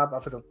job.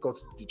 I'm gonna go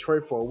to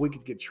Detroit for a week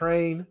and get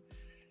trained.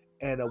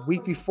 And a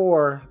week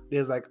before,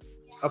 there's like,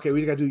 okay,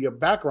 we just gotta do your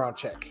background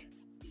check.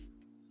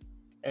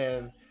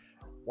 And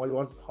hold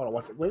on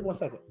one second. Wait 1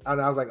 second.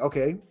 And I was like,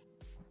 okay,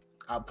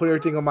 I'll put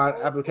everything on my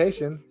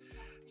application.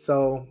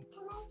 So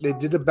they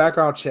did the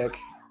background check,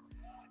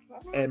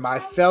 and my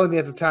felony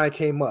at the time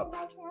came up.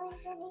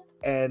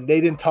 And they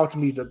didn't talk to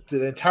me the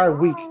entire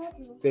week.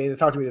 They didn't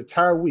talk to me the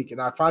entire week.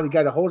 And I finally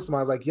got a hold of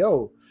somebody. I was like,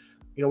 yo,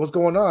 you know, what's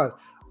going on?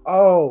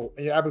 Oh,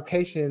 in your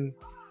application,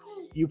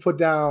 you put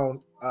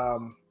down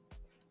the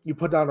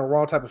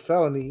wrong type of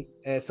felony,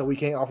 and so we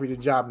can't offer you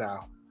the job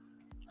now.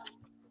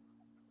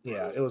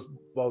 Yeah, it was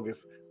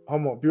bogus.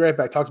 Hold on, be right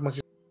back. Talk to my.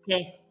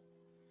 Okay.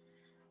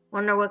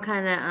 Wonder what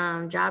kind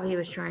of job he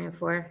was trying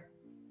for.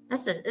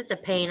 It's a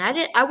pain.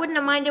 I wouldn't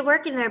have minded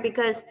working there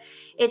because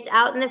it's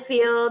out in the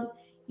field.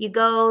 You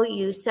go,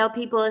 you sell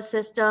people a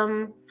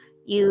system,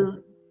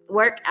 you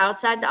work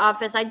outside the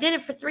office. I did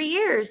it for 3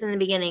 years in the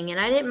beginning, and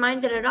I didn't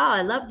mind it at all.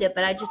 I loved it,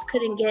 but I just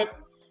couldn't get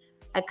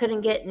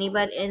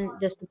anybody in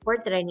the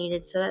support that I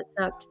needed, so that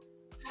sucked.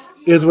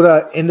 It was with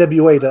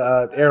NWA,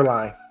 the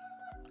airline.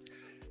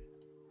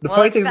 The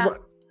funny thing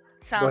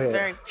sounds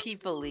very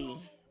people-y.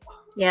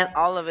 Yep.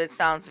 All of it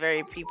sounds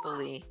very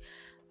people-y.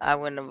 I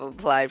wouldn't have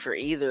applied for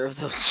either of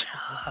those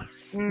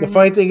jobs. The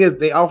funny thing is,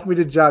 they offered me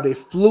the job. They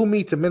flew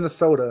me to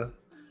Minnesota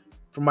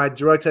for my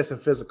drug test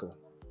and physical.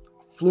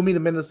 Flew me to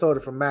Minnesota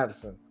from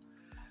Madison.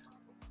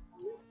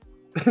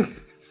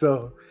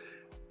 So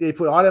they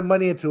put all that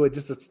money into it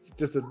just to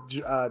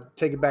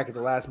take it back at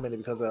the last minute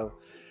because of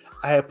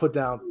I had put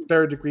down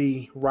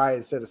 3rd-degree riot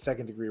instead of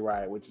 2nd-degree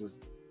riot, which is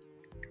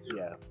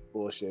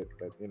bullshit.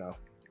 But you know.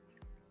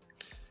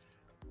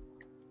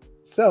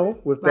 So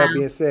with that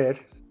being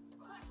said,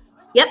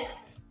 yep,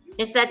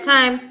 it's that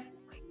time.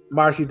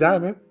 Marcy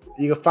Diamond.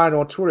 You can find her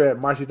on Twitter at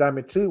Marcy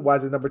Diamond 2. Why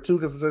is it number 2?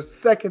 Because it's her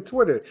second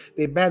Twitter.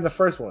 They banned the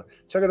first one.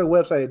 Check out the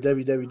website at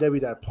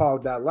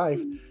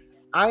www.pog.life.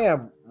 I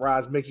am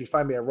Roz Mix. You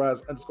find me at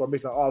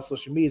Roz_Mix on all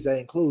social medias. That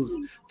includes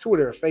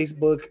Twitter,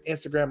 Facebook,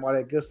 Instagram, all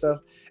that good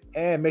stuff.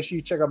 And make sure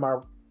you check out my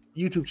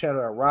YouTube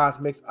channel at Roz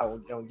Mix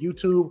on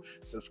YouTube.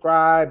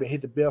 Subscribe and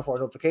hit the bell for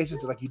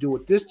notifications like you do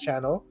with this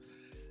channel.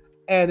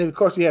 And then, of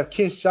course, we have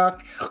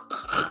Kinshock.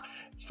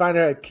 Find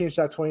her at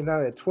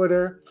Kinshock29 at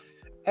Twitter.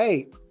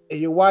 Hey, if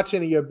you're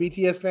watching and you're a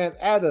BTS fan,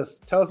 add us.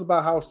 Tell us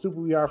about how stupid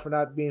we are for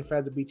not being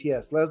fans of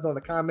BTS. Let us know in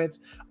the comments,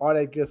 all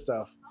that good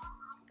stuff.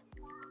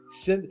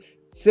 Send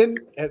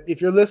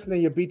if you're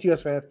listening, you're a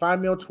BTS fan,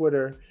 find me on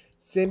Twitter.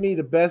 Send me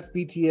the best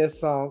BTS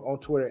song on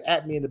Twitter.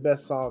 At me in the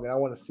best song, and I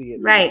want to see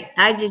it. Right,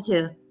 I do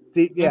too.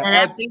 See, yeah. And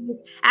then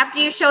after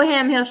you show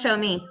him, he'll show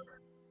me.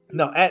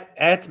 No,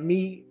 at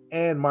me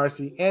and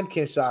Marcy and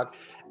Kinshock,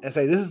 and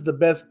say this is the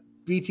best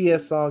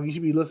BTS song. You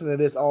should be listening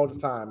to this all the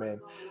time, and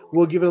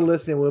we'll give it a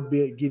listen. We'll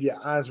give you an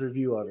honest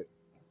review of it.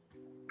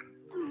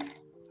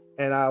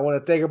 And I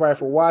want to thank everybody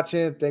for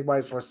watching. Thank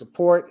everybody for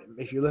support.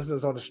 If you're listening to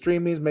us on the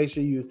streamings, make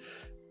sure you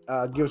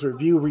give us a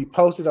review,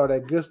 repost it, all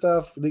that good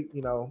stuff.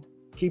 You know,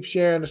 keep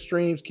sharing the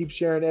streams, keep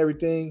sharing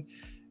everything.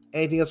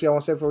 Anything else y'all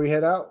want to say before we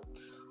head out?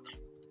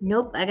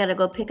 Nope, I gotta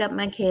go pick up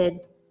my kid.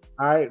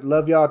 All right,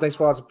 love y'all. Thanks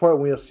for all the support.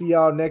 We'll see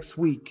y'all next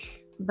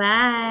week.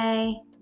 Bye.